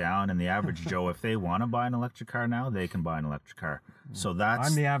come down, and the average Joe, if they want to buy an electric car now, they can buy an electric car. So that's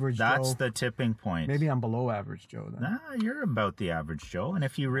I'm the average That's Joe. the tipping point. Maybe I'm below average Joe then. Nah, you're about the average Joe, and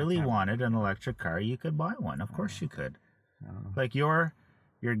if you really wanted an electric car, you could buy one. Of course, you could. Like your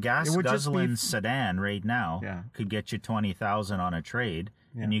gas It would just be- guzzling sedan right now Yeah. could get you 20,000 on a trade,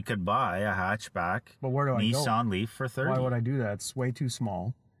 and you could buy a hatchback But where do I go? Nissan Leaf for 30. Why would I do that? It's way too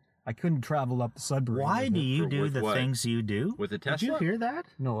small. I couldn't travel up the Sudbury. Why with do it. you do With the what? things you do? With a Did you Tesla? hear that?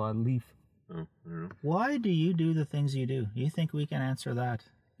 No, a Leaf. Oh, I don't know. Why do you do the things you do? You think we can answer that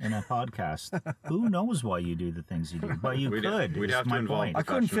in a podcast? Who knows why you do the things you do? But you We'd- could. we'd is have to my involve point. I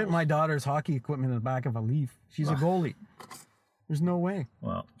couldn't fit Professionals. my daughter's hockey equipment in the back of a Leaf. She's a goalie. There's no way.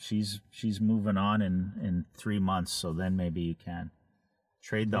 Well, she's moving on in 3 months, so then maybe you can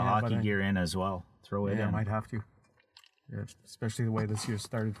trade the Yeah, hockey but I- gear in as well. Throw it Yeah, I in, might have to. Yeah, especially the way this year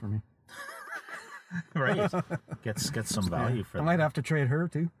started for me. right? Get some value for I that. might have to trade her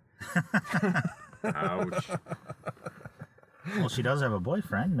too. Ouch. Well, she does have a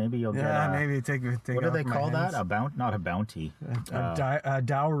boyfriend. Maybe you'll get. Yeah, a, maybe take What do off they my call hands. that? Not a bounty. A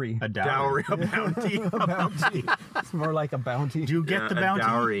dowry. A dowry. Dowry. A bounty. A bounty. It's more like a bounty. Do you get the bounty? A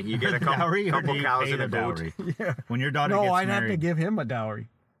dowry. You get a couple, dowry, or do couple you cows pay and the a goat. dowry? Yeah. When your daughter No, gets I'd married. have to give him a dowry.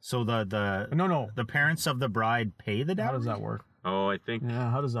 So the No. the parents of the bride pay the dowry. How does that work? Oh, I think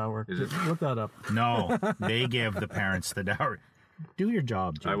Yeah, how does that work? Is it- Look that up. No, they give the parents the dowry. Do your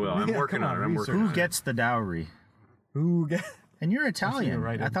job, Joe. I will. I'm Yeah, working come on it. on, I'm research. working Who on gets the dowry? Who get And you're Italian.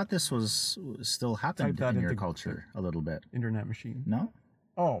 right I in. thought this was still happened Type that in your into- culture a little bit. internet machine? No,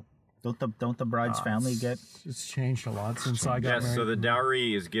 Oh, don't the bride's family get? it's changed a lot since I it. got Yes, married. so the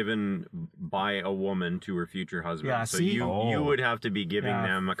dowry is given by a woman to her future husband. Yeah, so see? you Oh. would have to be giving Yeah,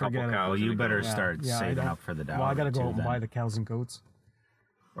 them a couple forget it. cows. Well, and you a better goat. start I saving don't- up for the dowry. Well, I got to go too, out and then. buy the cows and goats.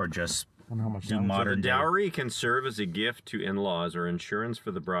 or just I don't know how much do that was. So the modern day. dowry can serve as a gift to in-laws or insurance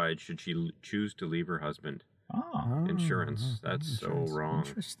for the bride should she choose to leave her husband. Oh, Insurance. That's so wrong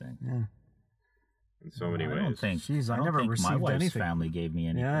interesting. Yeah. in so many I ways. don't think. Jeez, I I don't never think my received wife's anything. family gave me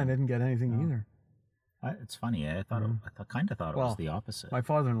anything. Yeah, I didn't get anything either. It's funny. I thought kind of thought it Well, was the opposite. My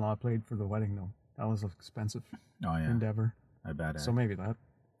father-in-law paid for the wedding though. That was an expensive Oh yeah, endeavor. I bet. So maybe that.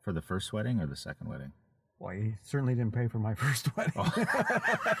 For the first wedding or the second wedding? Well, he certainly didn't pay for my first wedding.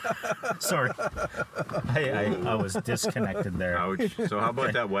 Sorry, I was disconnected there. Ouch. So how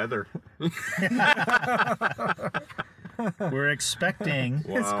about that weather? We're expecting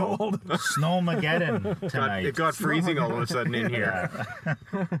It's Wow. cold. Snowmageddon tonight. It got freezing all of a sudden in here.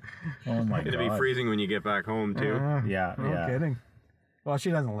 Yeah. Oh my It's gonna god. be freezing when you get back home too. Yeah, No yeah. kidding. Well,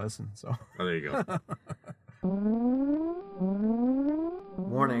 she doesn't listen, so. Oh, there you go.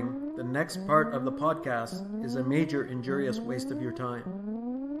 Warning, the next part of the podcast is a major injurious waste of your time.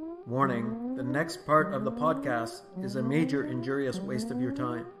 Warning, the next part of the podcast is a major injurious waste of your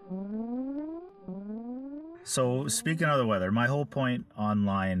time. So speaking of the weather, my whole point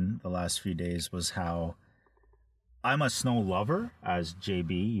online the last few days was how I'm a snow lover, as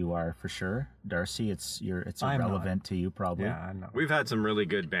JB you are for sure. Darcy, it's irrelevant to you probably. Yeah, I know. We've had some really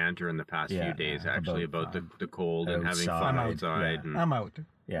good banter in the past few days, actually, about the cold and having fun outside. Yeah. And I'm out.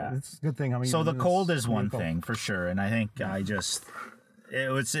 Yeah. It's a good thing. So the cold is one thing for sure, and I think it's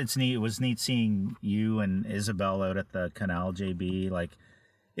neat. It was neat seeing you and Isabel out at the canal, JB. Like,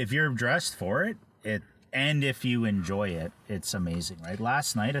 if you're dressed for it, and if you enjoy it, it's amazing, right?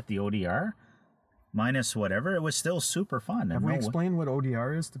 Last night at the ODR, minus whatever, it was still super fun. Have we explained what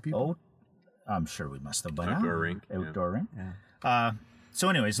ODR is to people? I'm sure we must have by now. Outdoor rink. Outdoor rink. Yeah. So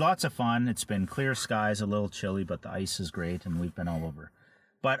anyways, lots of fun. It's been clear skies, a little chilly, but the ice is great, and we've been all over.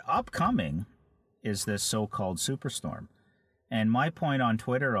 But upcoming is this so-called superstorm. And my point on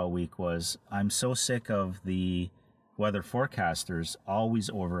Twitter all week was, I'm so sick of the weather forecasters always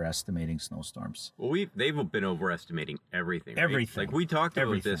overestimating snowstorms. Well, they've been overestimating everything. Right? Everything. Like we talked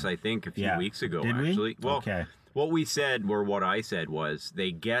about this, I think, a few weeks ago. Did we? Actually, well, okay. What we said, or what I said, was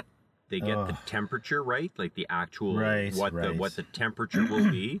they get the temperature right, like the actual what the temperature will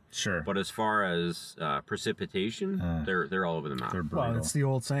be. Sure. But as far as precipitation, they're all over the map. Well, it's the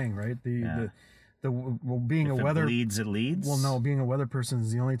old saying, right? Being if a weather bleeds, it leads. Well, no, being a weather person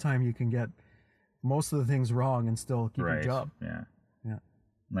is the only time you can get most of the things wrong and still keep your job. Yeah. Yeah.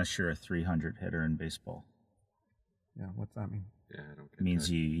 Unless you're a 300 hitter in baseball. Yeah. What's that mean? Yeah, I don't get It means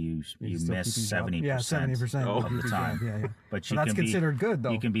that. you still miss keep your job. 70%. Yeah, 70% of the time. Yeah. But that's considered good,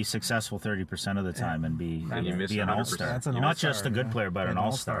 though. You can be successful 30% of the time and be miss an 100%. all-star. That's an You're not all-star, just a good player, but an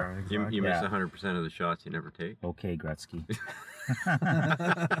all-star. Exactly. You miss 100% of the shots you never take. Okay, Gretzky.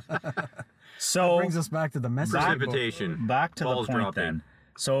 So that brings us back to the message. Precipitation. Back to Balls the point dropping. then.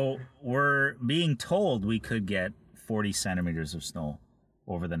 So we're being told we could get 40 centimeters of snow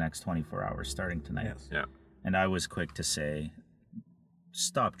over the next 24 hours starting tonight. Yes. Yeah. And I was quick to say,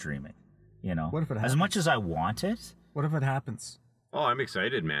 stop dreaming. You know, What if it as happens? much as I want it, What if it happens? Oh, I'm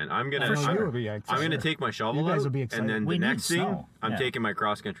excited, man. I'm For sure. gonna You would be excited. I'm gonna take my shovel You guys out, would be excited. and then We the need next thing, snow. I'm Yeah. taking my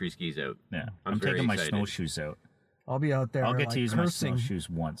cross country skis out. yeah, I'm I'm very taking my excited. snowshoes out. I'll be out there. I'll get like, to use my cursing, snowshoes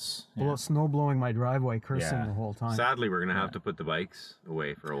once. snow blowing my driveway, cursing Yeah. the whole time. Sadly, we're gonna have to put the bikes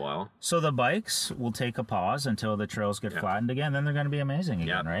away for a while. So the bikes will take a pause until the trails get flattened again. Then they're going to be amazing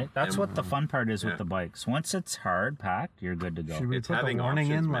again, Yeah. right? That's And- what the fun part is Yeah. with the bikes. Once it's hard packed, you're good to go. Should we It's put the having warning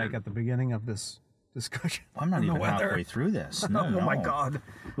options, in man. like at the beginning of this discussion? I'm not on the even weather? halfway through this. No, Oh my no. God!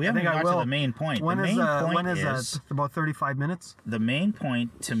 We haven't got to the main point. When the is main point when is is that? About 35 minutes. the main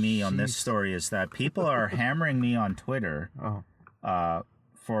point to me on this Jeez. story is that people are hammering me on Twitter Oh,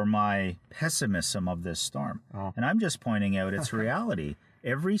 for my pessimism of this storm. Oh. And I'm just pointing out its reality.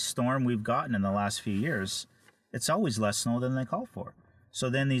 Every storm we've gotten in the last few years, it's always less snow than they call for. So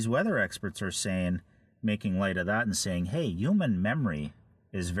then these weather experts are saying, making light of that and saying, hey, human memory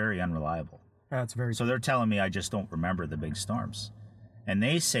is very unreliable. that's very. So they're telling me I just don't remember the big storms. And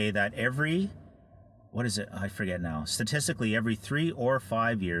they say that what is it? I forget now. Statistically, every 3 or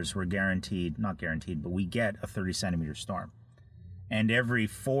 5 years, we're not guaranteed, but we get a 30 centimeter storm. And every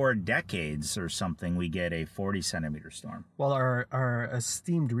 4 decades or something, we get a 40 centimeter storm. Well, our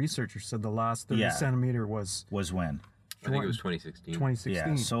esteemed researcher said the last 30 centimeter was Was when? I think it was 2016. 2016.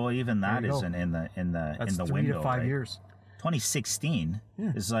 Yeah. So even that There you go. isn't in the That's in the 3 window. to 5 right? years. 2016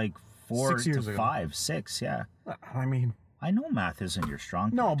 is like 4 6 years to ago. 5, 6. Yeah. I mean, I know math isn't your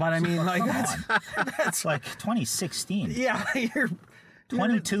strong. no, point. but I mean, like Come that's It's like 2016. yeah.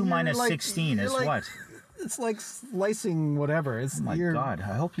 22 minus like- 16 is you're like- what? It's like slicing whatever. It's Oh my God,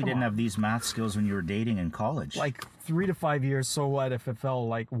 I hope you didn't have these math skills when you were dating in college. like 3 to 5 years. So what if it fell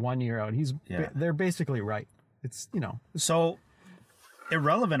like 1 year out? They're basically right. It's So,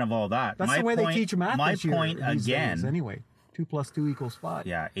 irrelevant of all that. that's my the way point, they teach math. My this year, point these again. days, anyway, 2 + 2 = 5.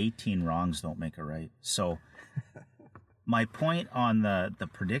 Yeah, 18 wrongs don't make a right. So, my point on the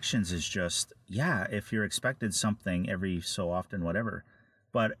predictions is just, if you're expected something every so often, whatever,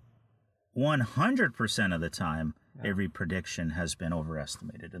 but 100% of the time, every prediction has been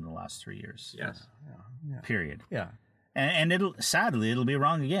overestimated in the last 3 years. Yes. Period. Yeah. And it'll be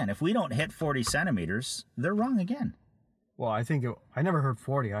wrong again. If we don't hit 40 centimeters, they're wrong again. Well, I never heard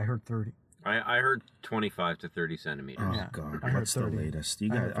 40. I heard 30. I heard 25 to 30 centimeters. Oh Yeah, God, I heard what's the 30. latest? You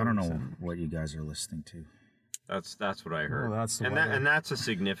I guys, heard I don't 30 know centimeters. what you guys are listening to. That's what I heard. Well, that's the and weather. that's a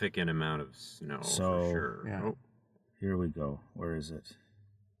significant amount of snow So- for sure. Yeah. Oh, Here we go. Where is it?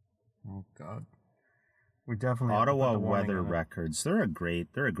 Oh God. We definitely have to Ottawa put the warning Weather on it. Records. They're a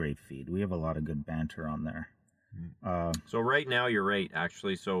great feed. We have a lot of good banter on there. So right now you're right,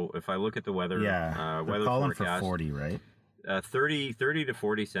 actually. So if I look at the weather, They're weather calling forecast, for 40, right? 30 to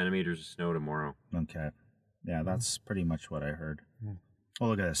 40 centimeters of snow tomorrow.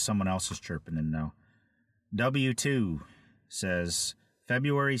 W2 says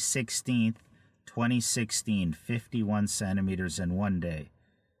February 16th, 2016, 51 centimeters in one day,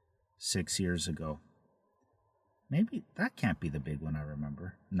 6 years ago. Maybe that can't be the big one I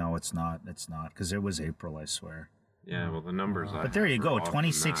remember. No, it's not. It's not, because it was April, I swear. Yeah, well, the numbers. But there you go.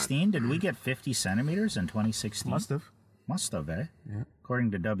 2016. Did we get 50 centimeters in 2016? Must have. Must have, eh? Yeah.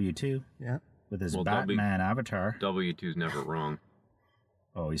 According to W2. Yeah. With his Batman avatar. W2's never wrong.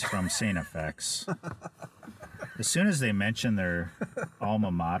 Oh, he's from St. FX. As soon as they mention their alma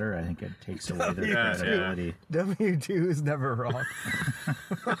mater, I think it takes away their credibility. W2 is never wrong.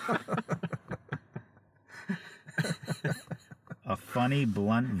 A funny,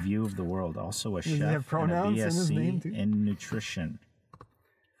 blunt view of the world. Also a Does he chef have pronouns and a in his name BSc too? in nutrition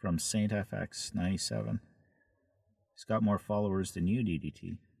from St. FX 97. He's got more followers than you,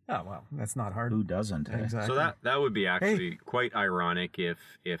 DDT. Oh, well, that's not hard. Who doesn't? Eh? Exactly. So that would be actually quite ironic if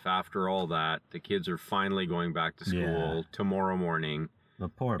after all that the kids are finally going back to school tomorrow morning. The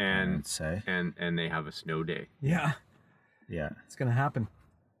poor parents, say. And they have a snow day. Yeah. Yeah. It's going to happen.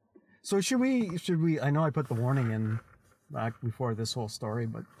 So should we, I know I put the warning in back before this whole story,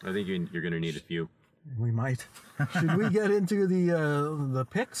 but I think you're going to need a few. we might. Should we get into the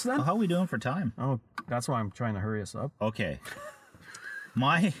picks then? Well, how are we doing for time? Oh, that's why I'm trying to hurry us up. Okay.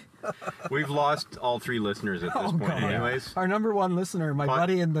 We've lost all 3 listeners at this point, God. anyways. Our number 1 listener, my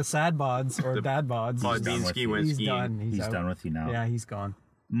buddy in the sad bods or dad bods. Podbeanski went He's skiing. done. He's out. done with you now. Yeah, he's gone.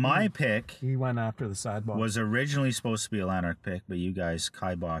 My pick He went after the sad bods. was originally supposed to be a Lanark pick, but you guys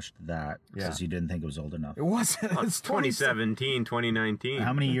kiboshed that because you didn't think it was old enough. It wasn't. It's 2017, 2019.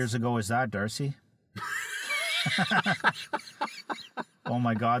 How many years ago was that, Darcy? Oh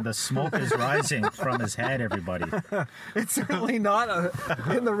my God, the smoke is rising from his head, everybody. It's certainly not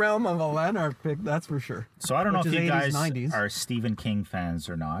in the realm of a Lanark pick, that's for sure. So I don't know Which if is you 80s, guys 90s. are Stephen King fans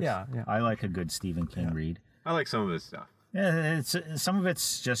or not. Yeah. I like a good Stephen King read. I like some of his stuff. Yeah, it's some of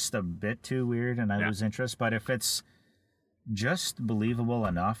it's just a bit too weird, and I lose interest. But if it's just believable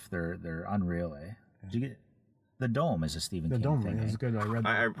enough, they're unreal, eh? Did you get The Dome is a Stephen The King Dome thing. is eh? good. I read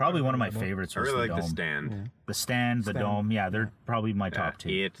that. I Probably one of my favorites I was really The like Dome. The Stand. Yeah. The Stand, The Dome, yeah, they're probably my top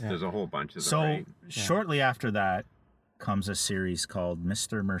 2. There's a whole bunch of them. So right? shortly after that comes a series called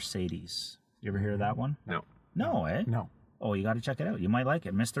Mr. Mercedes. You ever hear of that one? No. No, eh? No. Oh, you got to check it out. You might like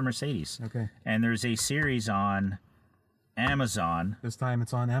it, Mr. Mercedes. Okay. And there's a series on Amazon This time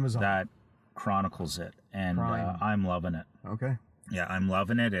it's on Amazon. that chronicles it, and Prime. I'm loving it. Okay. Yeah, I'm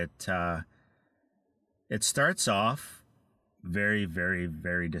loving it. It starts off very, very,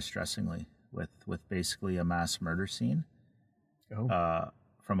 very distressingly with basically a mass murder scene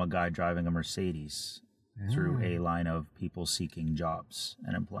from a guy driving a Mercedes through a line of people seeking jobs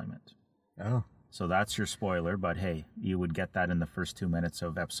and employment. Oh. So that's your spoiler, but hey, you would get that in the first 2 minutes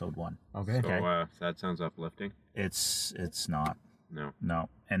of episode 1. Okay. So that sounds uplifting. It's not. No.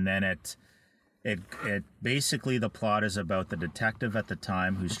 And then it basically, the plot is about the detective at the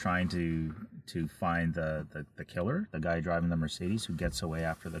time who's trying to find the killer, the guy driving the Mercedes who gets away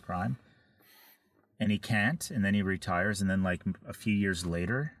after the crime. And he can't, and then he retires, and then like a few years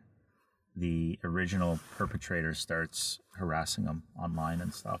later, the original perpetrator starts harassing him online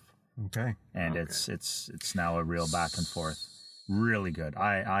and stuff. Okay. And it's now a real back and forth. Really good.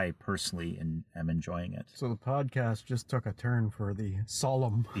 I personally am enjoying it. So the podcast just took a turn for the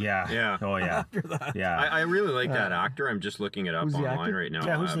solemn. Yeah. Yeah. Oh yeah. After that. Yeah. I really like that actor. I'm just looking it up Who's the online actor? right now.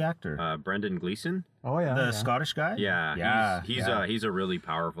 Yeah, who's the actor? Brendan Gleeson. Oh yeah. The Scottish guy? Yeah. Yeah. He's a really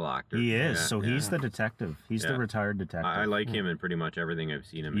powerful actor. He is. Yeah, so he's the detective. He's the Yeah. retired detective. I like him in pretty much everything I've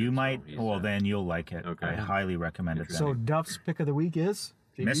seen him in. You so might. he's, Well, then you'll like it. Okay. I highly recommend it. So Then. Duff's pick of the week is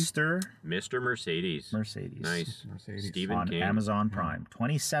JB? Mr. Mercedes. Mercedes. Nice. Mercedes. Stephen On King. Amazon Prime,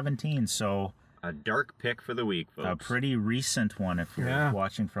 2017. So A dark pick for the week, folks. a pretty recent one if you're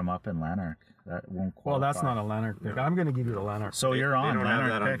watching from up in Lanark. That won't qualify. Well, that's not a Lanark pick. I'm going to give you the Lanark. So you're on. They don't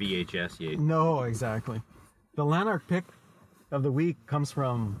Lanark have that on pick. VHS yet. No, exactly. The Lanark pick of the week comes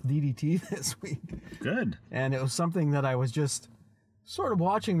from DDT this week. Good. And it was something that I was just sort of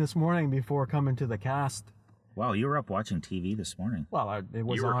watching this morning before coming to the cast. Wow, you were up watching TV this morning. Well, it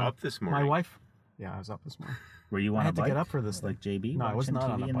was You were on. up this My morning? wife. Yeah, I was up this morning. Were you on I a had to bike? get up for this like thing. JB? No, I was watching not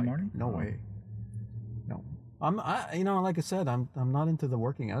TV on a in bike. the morning. No way. No. Like I said, I'm not into the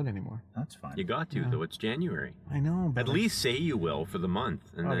working out anymore. That's fine. You got to, though. It's January. I know. But At least say you will for the month,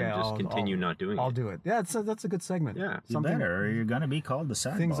 and Okay, then just I'll- continue not doing I'll it. do it. Yeah, that's a good segment. Yeah. You better, or you're gonna be called the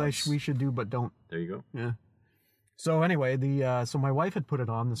sad Things boss. we should do but don't. There you go. Yeah. So anyway, so my wife had put it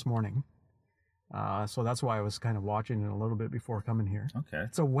on this morning. So that's why I was kind of watching it a little bit before coming here. Okay.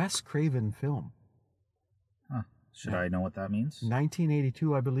 It's a Wes Craven film. Huh. Should I know what that means?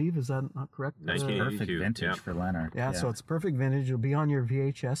 1982, I believe. Is that not correct? It's 1982, perfect vintage yeah. for Leonard. Yeah, so it's perfect vintage. It'll be on your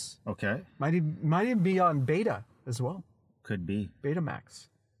VHS. Okay. Might even be on Beta as well. Could be. Betamax.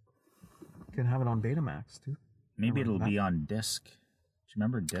 You can have it on Betamax too. Maybe it'll Remember be on disc. Do you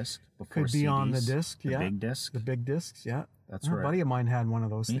remember disc before Could be CDs? on the disc, The yeah. big disc. The big discs, yeah. That's A right. buddy of mine had one of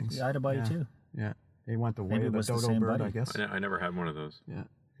those Me- things. I had a buddy yeah. too. Yeah. He went the way Maybe it of the was the dodo same bird, buddy. I guess. I never had one of those. Yeah.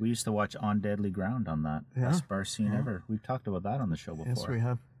 We used to watch On Deadly Ground on that. Yeah. Best bar scene Yeah. ever. We've talked about that on the show before. Yes, we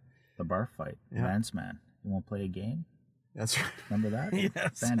have. The bar fight. Yeah. Man's man. You won't play a game? That's right. Remember that?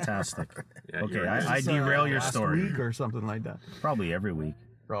 Yes. Fantastic. Yeah, Okay, you're right. I This is, derail your last story. week or something like that. Probably every week.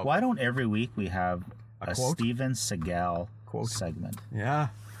 Probably. Why don't every week we have a quote? Steven Seagal Quote. segment? Yeah.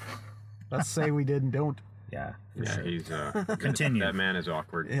 Let's say we did and don't. Yeah, for Yeah, sure. he's Continue. That man is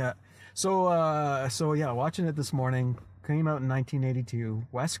awkward. Yeah. So yeah, watching it this morning. Came out in 1982.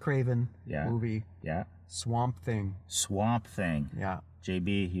 Wes Craven Yeah. movie. Yeah. Swamp Thing. Swamp Thing. Yeah.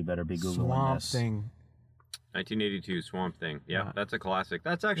 JB, you better be Googling Swamp this. Thing. 1982 Swamp Thing. Yeah, Yeah. that's a classic.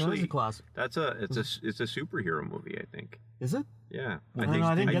 That's That was actually a classic. it's a superhero movie, I think. Is it? Yeah, I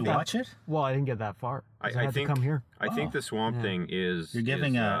didn't Did get you that. watch it? Well, I didn't get that far. 'Cause I had to come here. I think Oh. the Swamp Yeah. Thing is You're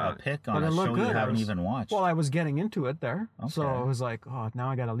giving is, a pick on But a it looked show you good. I haven't was- even watched. Well, I was getting into it there, so Okay. I was like, oh, now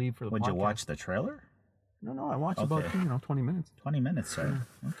I got to leave for the Would podcast. you watch the trailer? No, I watched about Okay. 20 minutes. 20 minutes, sir.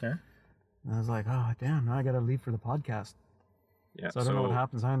 Okay. And I was like, oh, damn, now I got to leave for the podcast. yeah. So I don't know what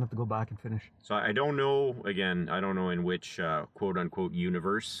happens. I have to go back and finish. So I don't know. Again, I don't know in which quote unquote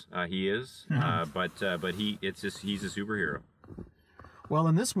universe he is, but he's a superhero. Well,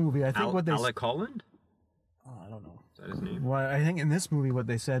 in this movie, I think what they Alec Holland? I don't know. Is that his name? Well, I think in this movie, what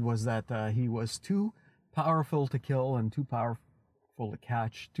they said was that he was too powerful to kill and too powerful to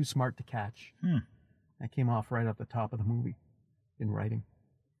catch, too smart to catch. That came off right at the top of the movie in writing.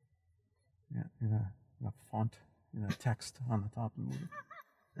 Yeah, in a font, in a text on the top of the movie.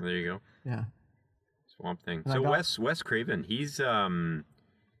 There you go. Yeah. Swamp Thing. And I So got- Wes Craven,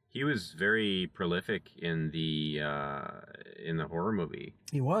 he was very prolific in the horror movie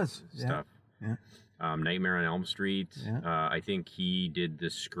He was. stuff. Yeah. Nightmare on Elm Street. Yeah. I think he did the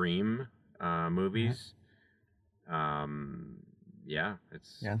Scream movies. Yeah,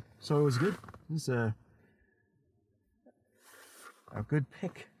 it's Yeah. So it was good. It was a good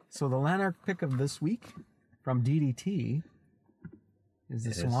pick. So the Lanark pick of this week from DDT is the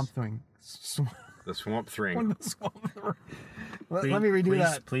It is. Swamp Thing. the Swamp Thing. Let me redo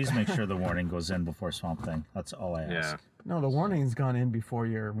that. Please make sure the warning goes in before Swamp Thing. That's all I Yeah. ask. No, the warning's gone in before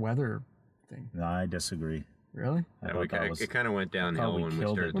your weather thing. No, I disagree. Really? I Yeah, thought that was, it kind of went downhill we when we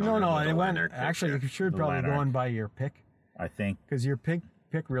killed started it. talking No, about it the went. Lanark pick Actually, there. you should The probably Lanark. go on by your pick I think because your pick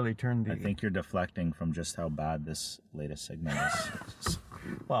really turned the. I think you're deflecting from just how bad this latest segment is.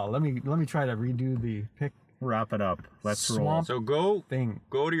 Well, let me try to redo the pick Wrap it up. Let's roll. Swamp So go thing.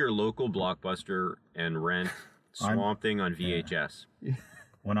 to your local Blockbuster and rent Swamp Thing on VHS.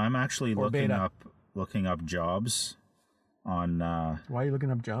 When I'm actually Or beta. looking up jobs on Why are you looking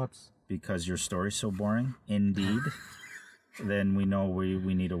up jobs? because your story's so boring, Indeed, then we know we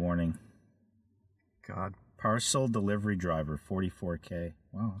need a warning. God, Parcel delivery driver, 44K.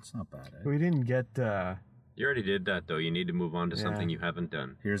 Wow, that's not bad. Eh? we didn't get. You already did that though. You need to move on to something you haven't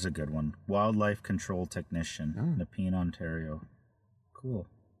done. Here's a good one. Wildlife control technician, Nepean, Ontario. Cool.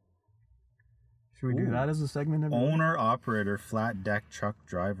 Should we do Ooh. that as a segment? Every week? Owner operator flat deck truck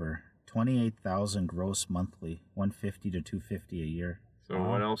driver, 28,000 gross monthly, 150 to 250 a year. So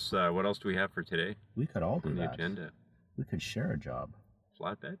what else? What else do we have for today We could all do on the that. agenda? We could share a job.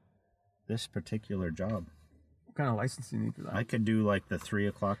 Flatbed. This particular job. What kind of license do you need for that? I could do like the 3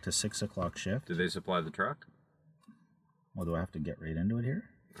 o'clock to 6 o'clock shift. Did they supply the truck? Well, do I have to get right into it here?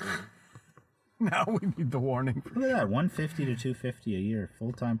 Now we need the warning. Look at that, 150 to 250 a year,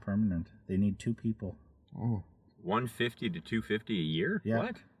 full-time permanent. They need 2 people. Oh, 150 to 250 a year? Yeah.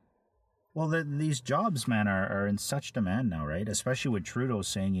 What? Well, these jobs, man, are in such demand now, right? Especially with Trudeau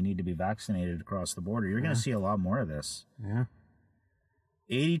saying you need to be vaccinated across the border. You're going to see a lot more of this. yeah.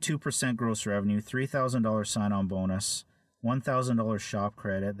 82% gross revenue, $3,000 sign-on bonus, $1,000 shop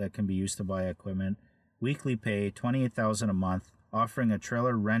credit that can be used to buy equipment, weekly pay, $28,000 a month, offering a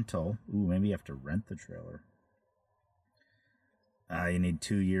trailer rental. Ooh, maybe you have to rent the trailer. You need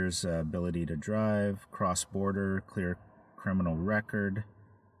 2 years ability to drive, cross-border, clear criminal record,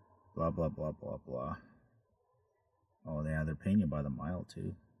 blah, blah, blah, blah, blah. Oh, yeah, they're paying you by the mile,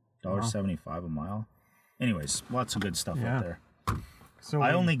 too. $1.75 a mile. Anyways, lots of good stuff Yeah. up there. So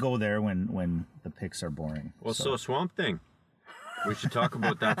I only go there when the picks are boring. Well, so Swamp Thing. We should talk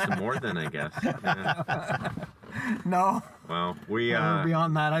about that some more then, I guess. Yeah. No. Well, we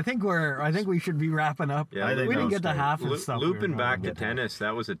beyond that, I think we should be wrapping up. Yeah, I think we didn't that get to was half of stuff. Looping back to tennis,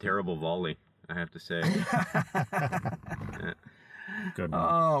 that was a terrible volley, I have to say. Good one.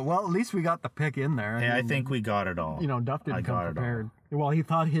 Oh, well, at least we got the pick in there. Hey, I think we got it all. You know, Duff didn't come got it all. prepared. Well, he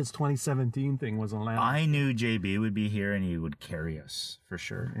thought his 2017 thing was a land. I knew JB would be here and he would carry us for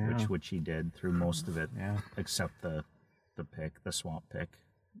sure, Yeah. which he did through most of it, Yeah. except the pick, the swamp pick.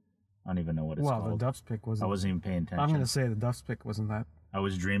 I don't even know what it's Well, called. the Duff's pick wasn't. I wasn't even paying attention. I'm going to say the Duff's pick wasn't that. I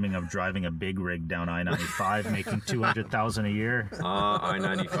was dreaming of driving a big rig down I-95, making $200,000 a year.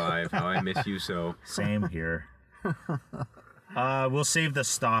 I-95, how I miss you so. Same here. We'll save the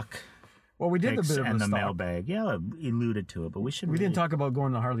stock Well, we did the picks bit of and the stock. mailbag. Yeah, alluded to it, but we should. We didn't talk about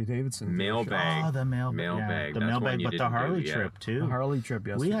going to Harley Davidson. Mailbag. Oh, the mailbag. Mailbag. The That's one mailbag, you but the didn't do, Harley yeah. trip too. The Harley trip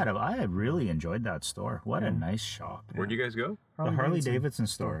yesterday. I had really enjoyed that store. What a nice shop. Where'd you guys go? The Harley Davidson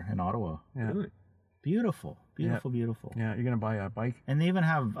store in Ottawa. Yeah. Really? Beautiful, beautiful. Yeah, you're going to buy a bike. And they even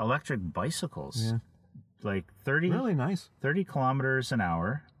have electric bicycles. Yeah. Like 30 Really nice. 30 kilometers an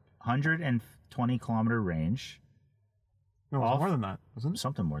hour, 120 kilometer range. No, it was Off- more than that, wasn't it?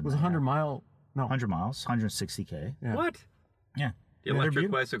 Something more It than was that. 100 mile. No. 100 miles, 160K. Yeah. What? Yeah. The they're electric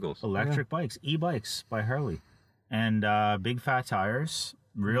beautiful. bicycles. Electric bikes, e-bikes by Harley. And big fat tires,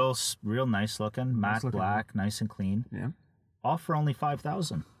 real nice looking, matte looking, black, nice and clean. Yeah. All for only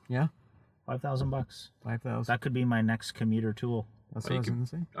 5,000. Yeah. $5,000. 5,000. That could be my next commuter tool. That's Well, what I was you going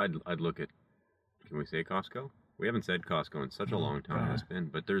to say. I'd look at, can we say Costco? We haven't said Costco in such a long time, yeah. it's been,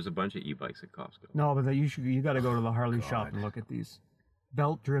 but there's a bunch of e-bikes at Costco. No, but you got to go to the Harley shop and look at these.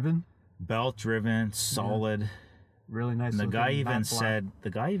 Belt driven. Belt driven, solid. Really nice. And the looking, guy even matte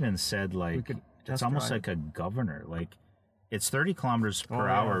black. said like could it's test almost drive. like a governor. Like it's 30 kilometers per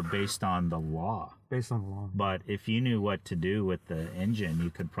yeah. hour based on the law. Based on the law. But if you knew what to do with the engine, you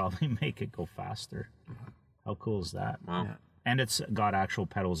could probably make it go faster. How cool is that? Wow. Yeah. And it's got actual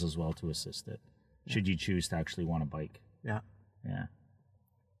pedals as well to assist it. Should you choose to actually want a bike? Yeah. Yeah.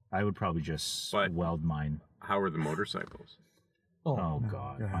 I would probably just But- weld mine. How are the motorcycles? Oh, no,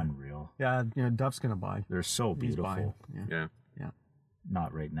 God, yeah. unreal. Yeah, you know, Duff's going to buy. They're so He's buying. beautiful. Yeah. Yeah.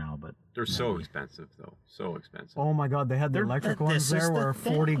 Not right now, but They're so expensive, though. So expensive. Oh my God, they had the They're- electric this ones is there the were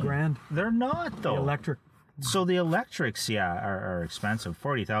 40 thing. grand. they're not though. The electric. So the electrics, yeah, are expensive.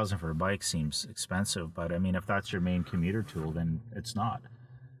 40,000 for a bike seems expensive, but I mean, if that's your main commuter tool, then it's not.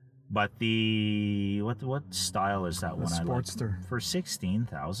 But the what style is that one? Sportster. I like? For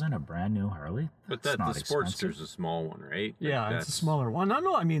 16,000, a brand new Harley. But That's the not Sportster's expensive. a small one, right? Yeah, Like it's a that's- smaller one.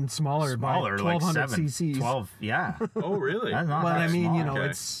 No, I mean smaller by like 1,200 7, cc's. 12. Yeah, Oh, really? that's not But that I mean, small. you know,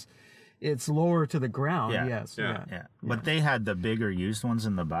 Okay. it's lower to the ground. Yeah. Yes. Yeah. Yeah, but they had the bigger used ones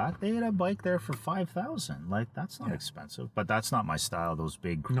in the back. They had a bike there for 5,000. Like that's not expensive, but that's not my style. Those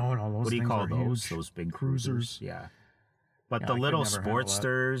big. No, those What do you things call are those? huge. Those big Cruisers. Yeah. But Yeah, the I could little never handle that.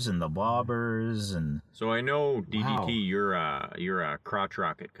 Sportsters and the Bobbers and So I know DDT, Wow. you're a crotch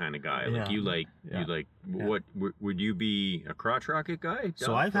rocket kind of guy. Like Yeah. you like what would you be a crotch rocket guy? so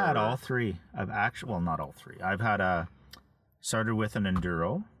Duff, I've had or- all three. Not all three. I've had started with an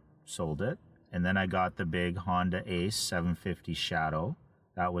Enduro, sold it, and then I got the big Honda Ace 750 Shadow.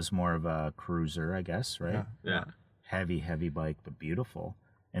 That was more of a cruiser, I guess, right? Yeah. Yeah. Heavy bike, but beautiful.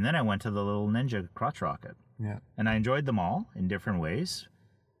 And then I went to the little Ninja crotch rocket. Yeah. And I enjoyed them all in different ways.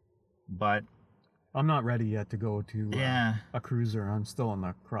 But I'm not ready yet to go to yeah, a cruiser. I'm still on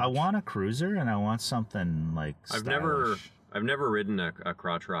the crotch. I want a cruiser and I want something like I've stylish. never ridden a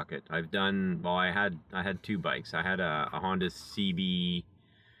crotch rocket. I had two bikes. I had a Honda CB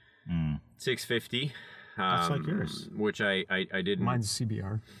 650. That's like yours. Which I didn't. Mine's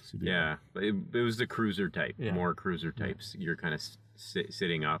CBR. Yeah, but it was the cruiser type, Yeah. more cruiser types. You're kind of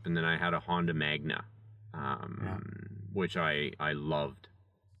sitting up, and then I had a Honda Magna, which I loved.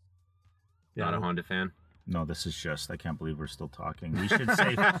 Yeah. Not a Honda fan. No, this is just. I can't believe we're still talking. We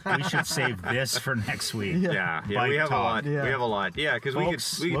should save this for next week. Yeah, Bike we have talk. a lot. Yeah. We have a lot. Yeah, because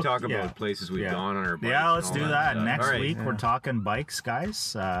Folks, we could look- talk about yeah. places we've Yeah. gone on our bikes. Yeah, let's and do all that. stuff. Next All right. week we're talking bikes,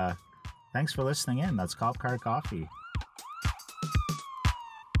 guys. Thanks for listening in. That's Cop Car Coffee.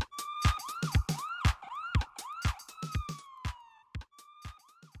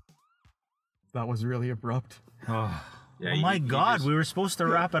 That was really abrupt. Oh, Yeah, my you God, just- we were supposed to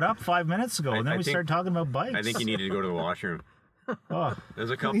wrap it up 5 minutes ago, and then I we think- started talking about bikes. I think you needed to go to the washroom. Oh, There's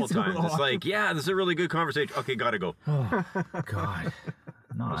a couple to go to times. the It's like, yeah, this is a really good conversation. Okay, gotta go. God.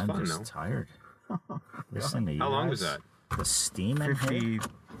 No, I'm fun, just though. tired. Listening to you How long was guys. that? The steam in here?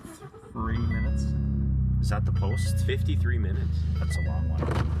 53 minutes. Is that the post? 53 minutes. That's a long one.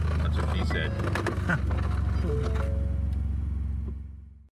 That's what she said.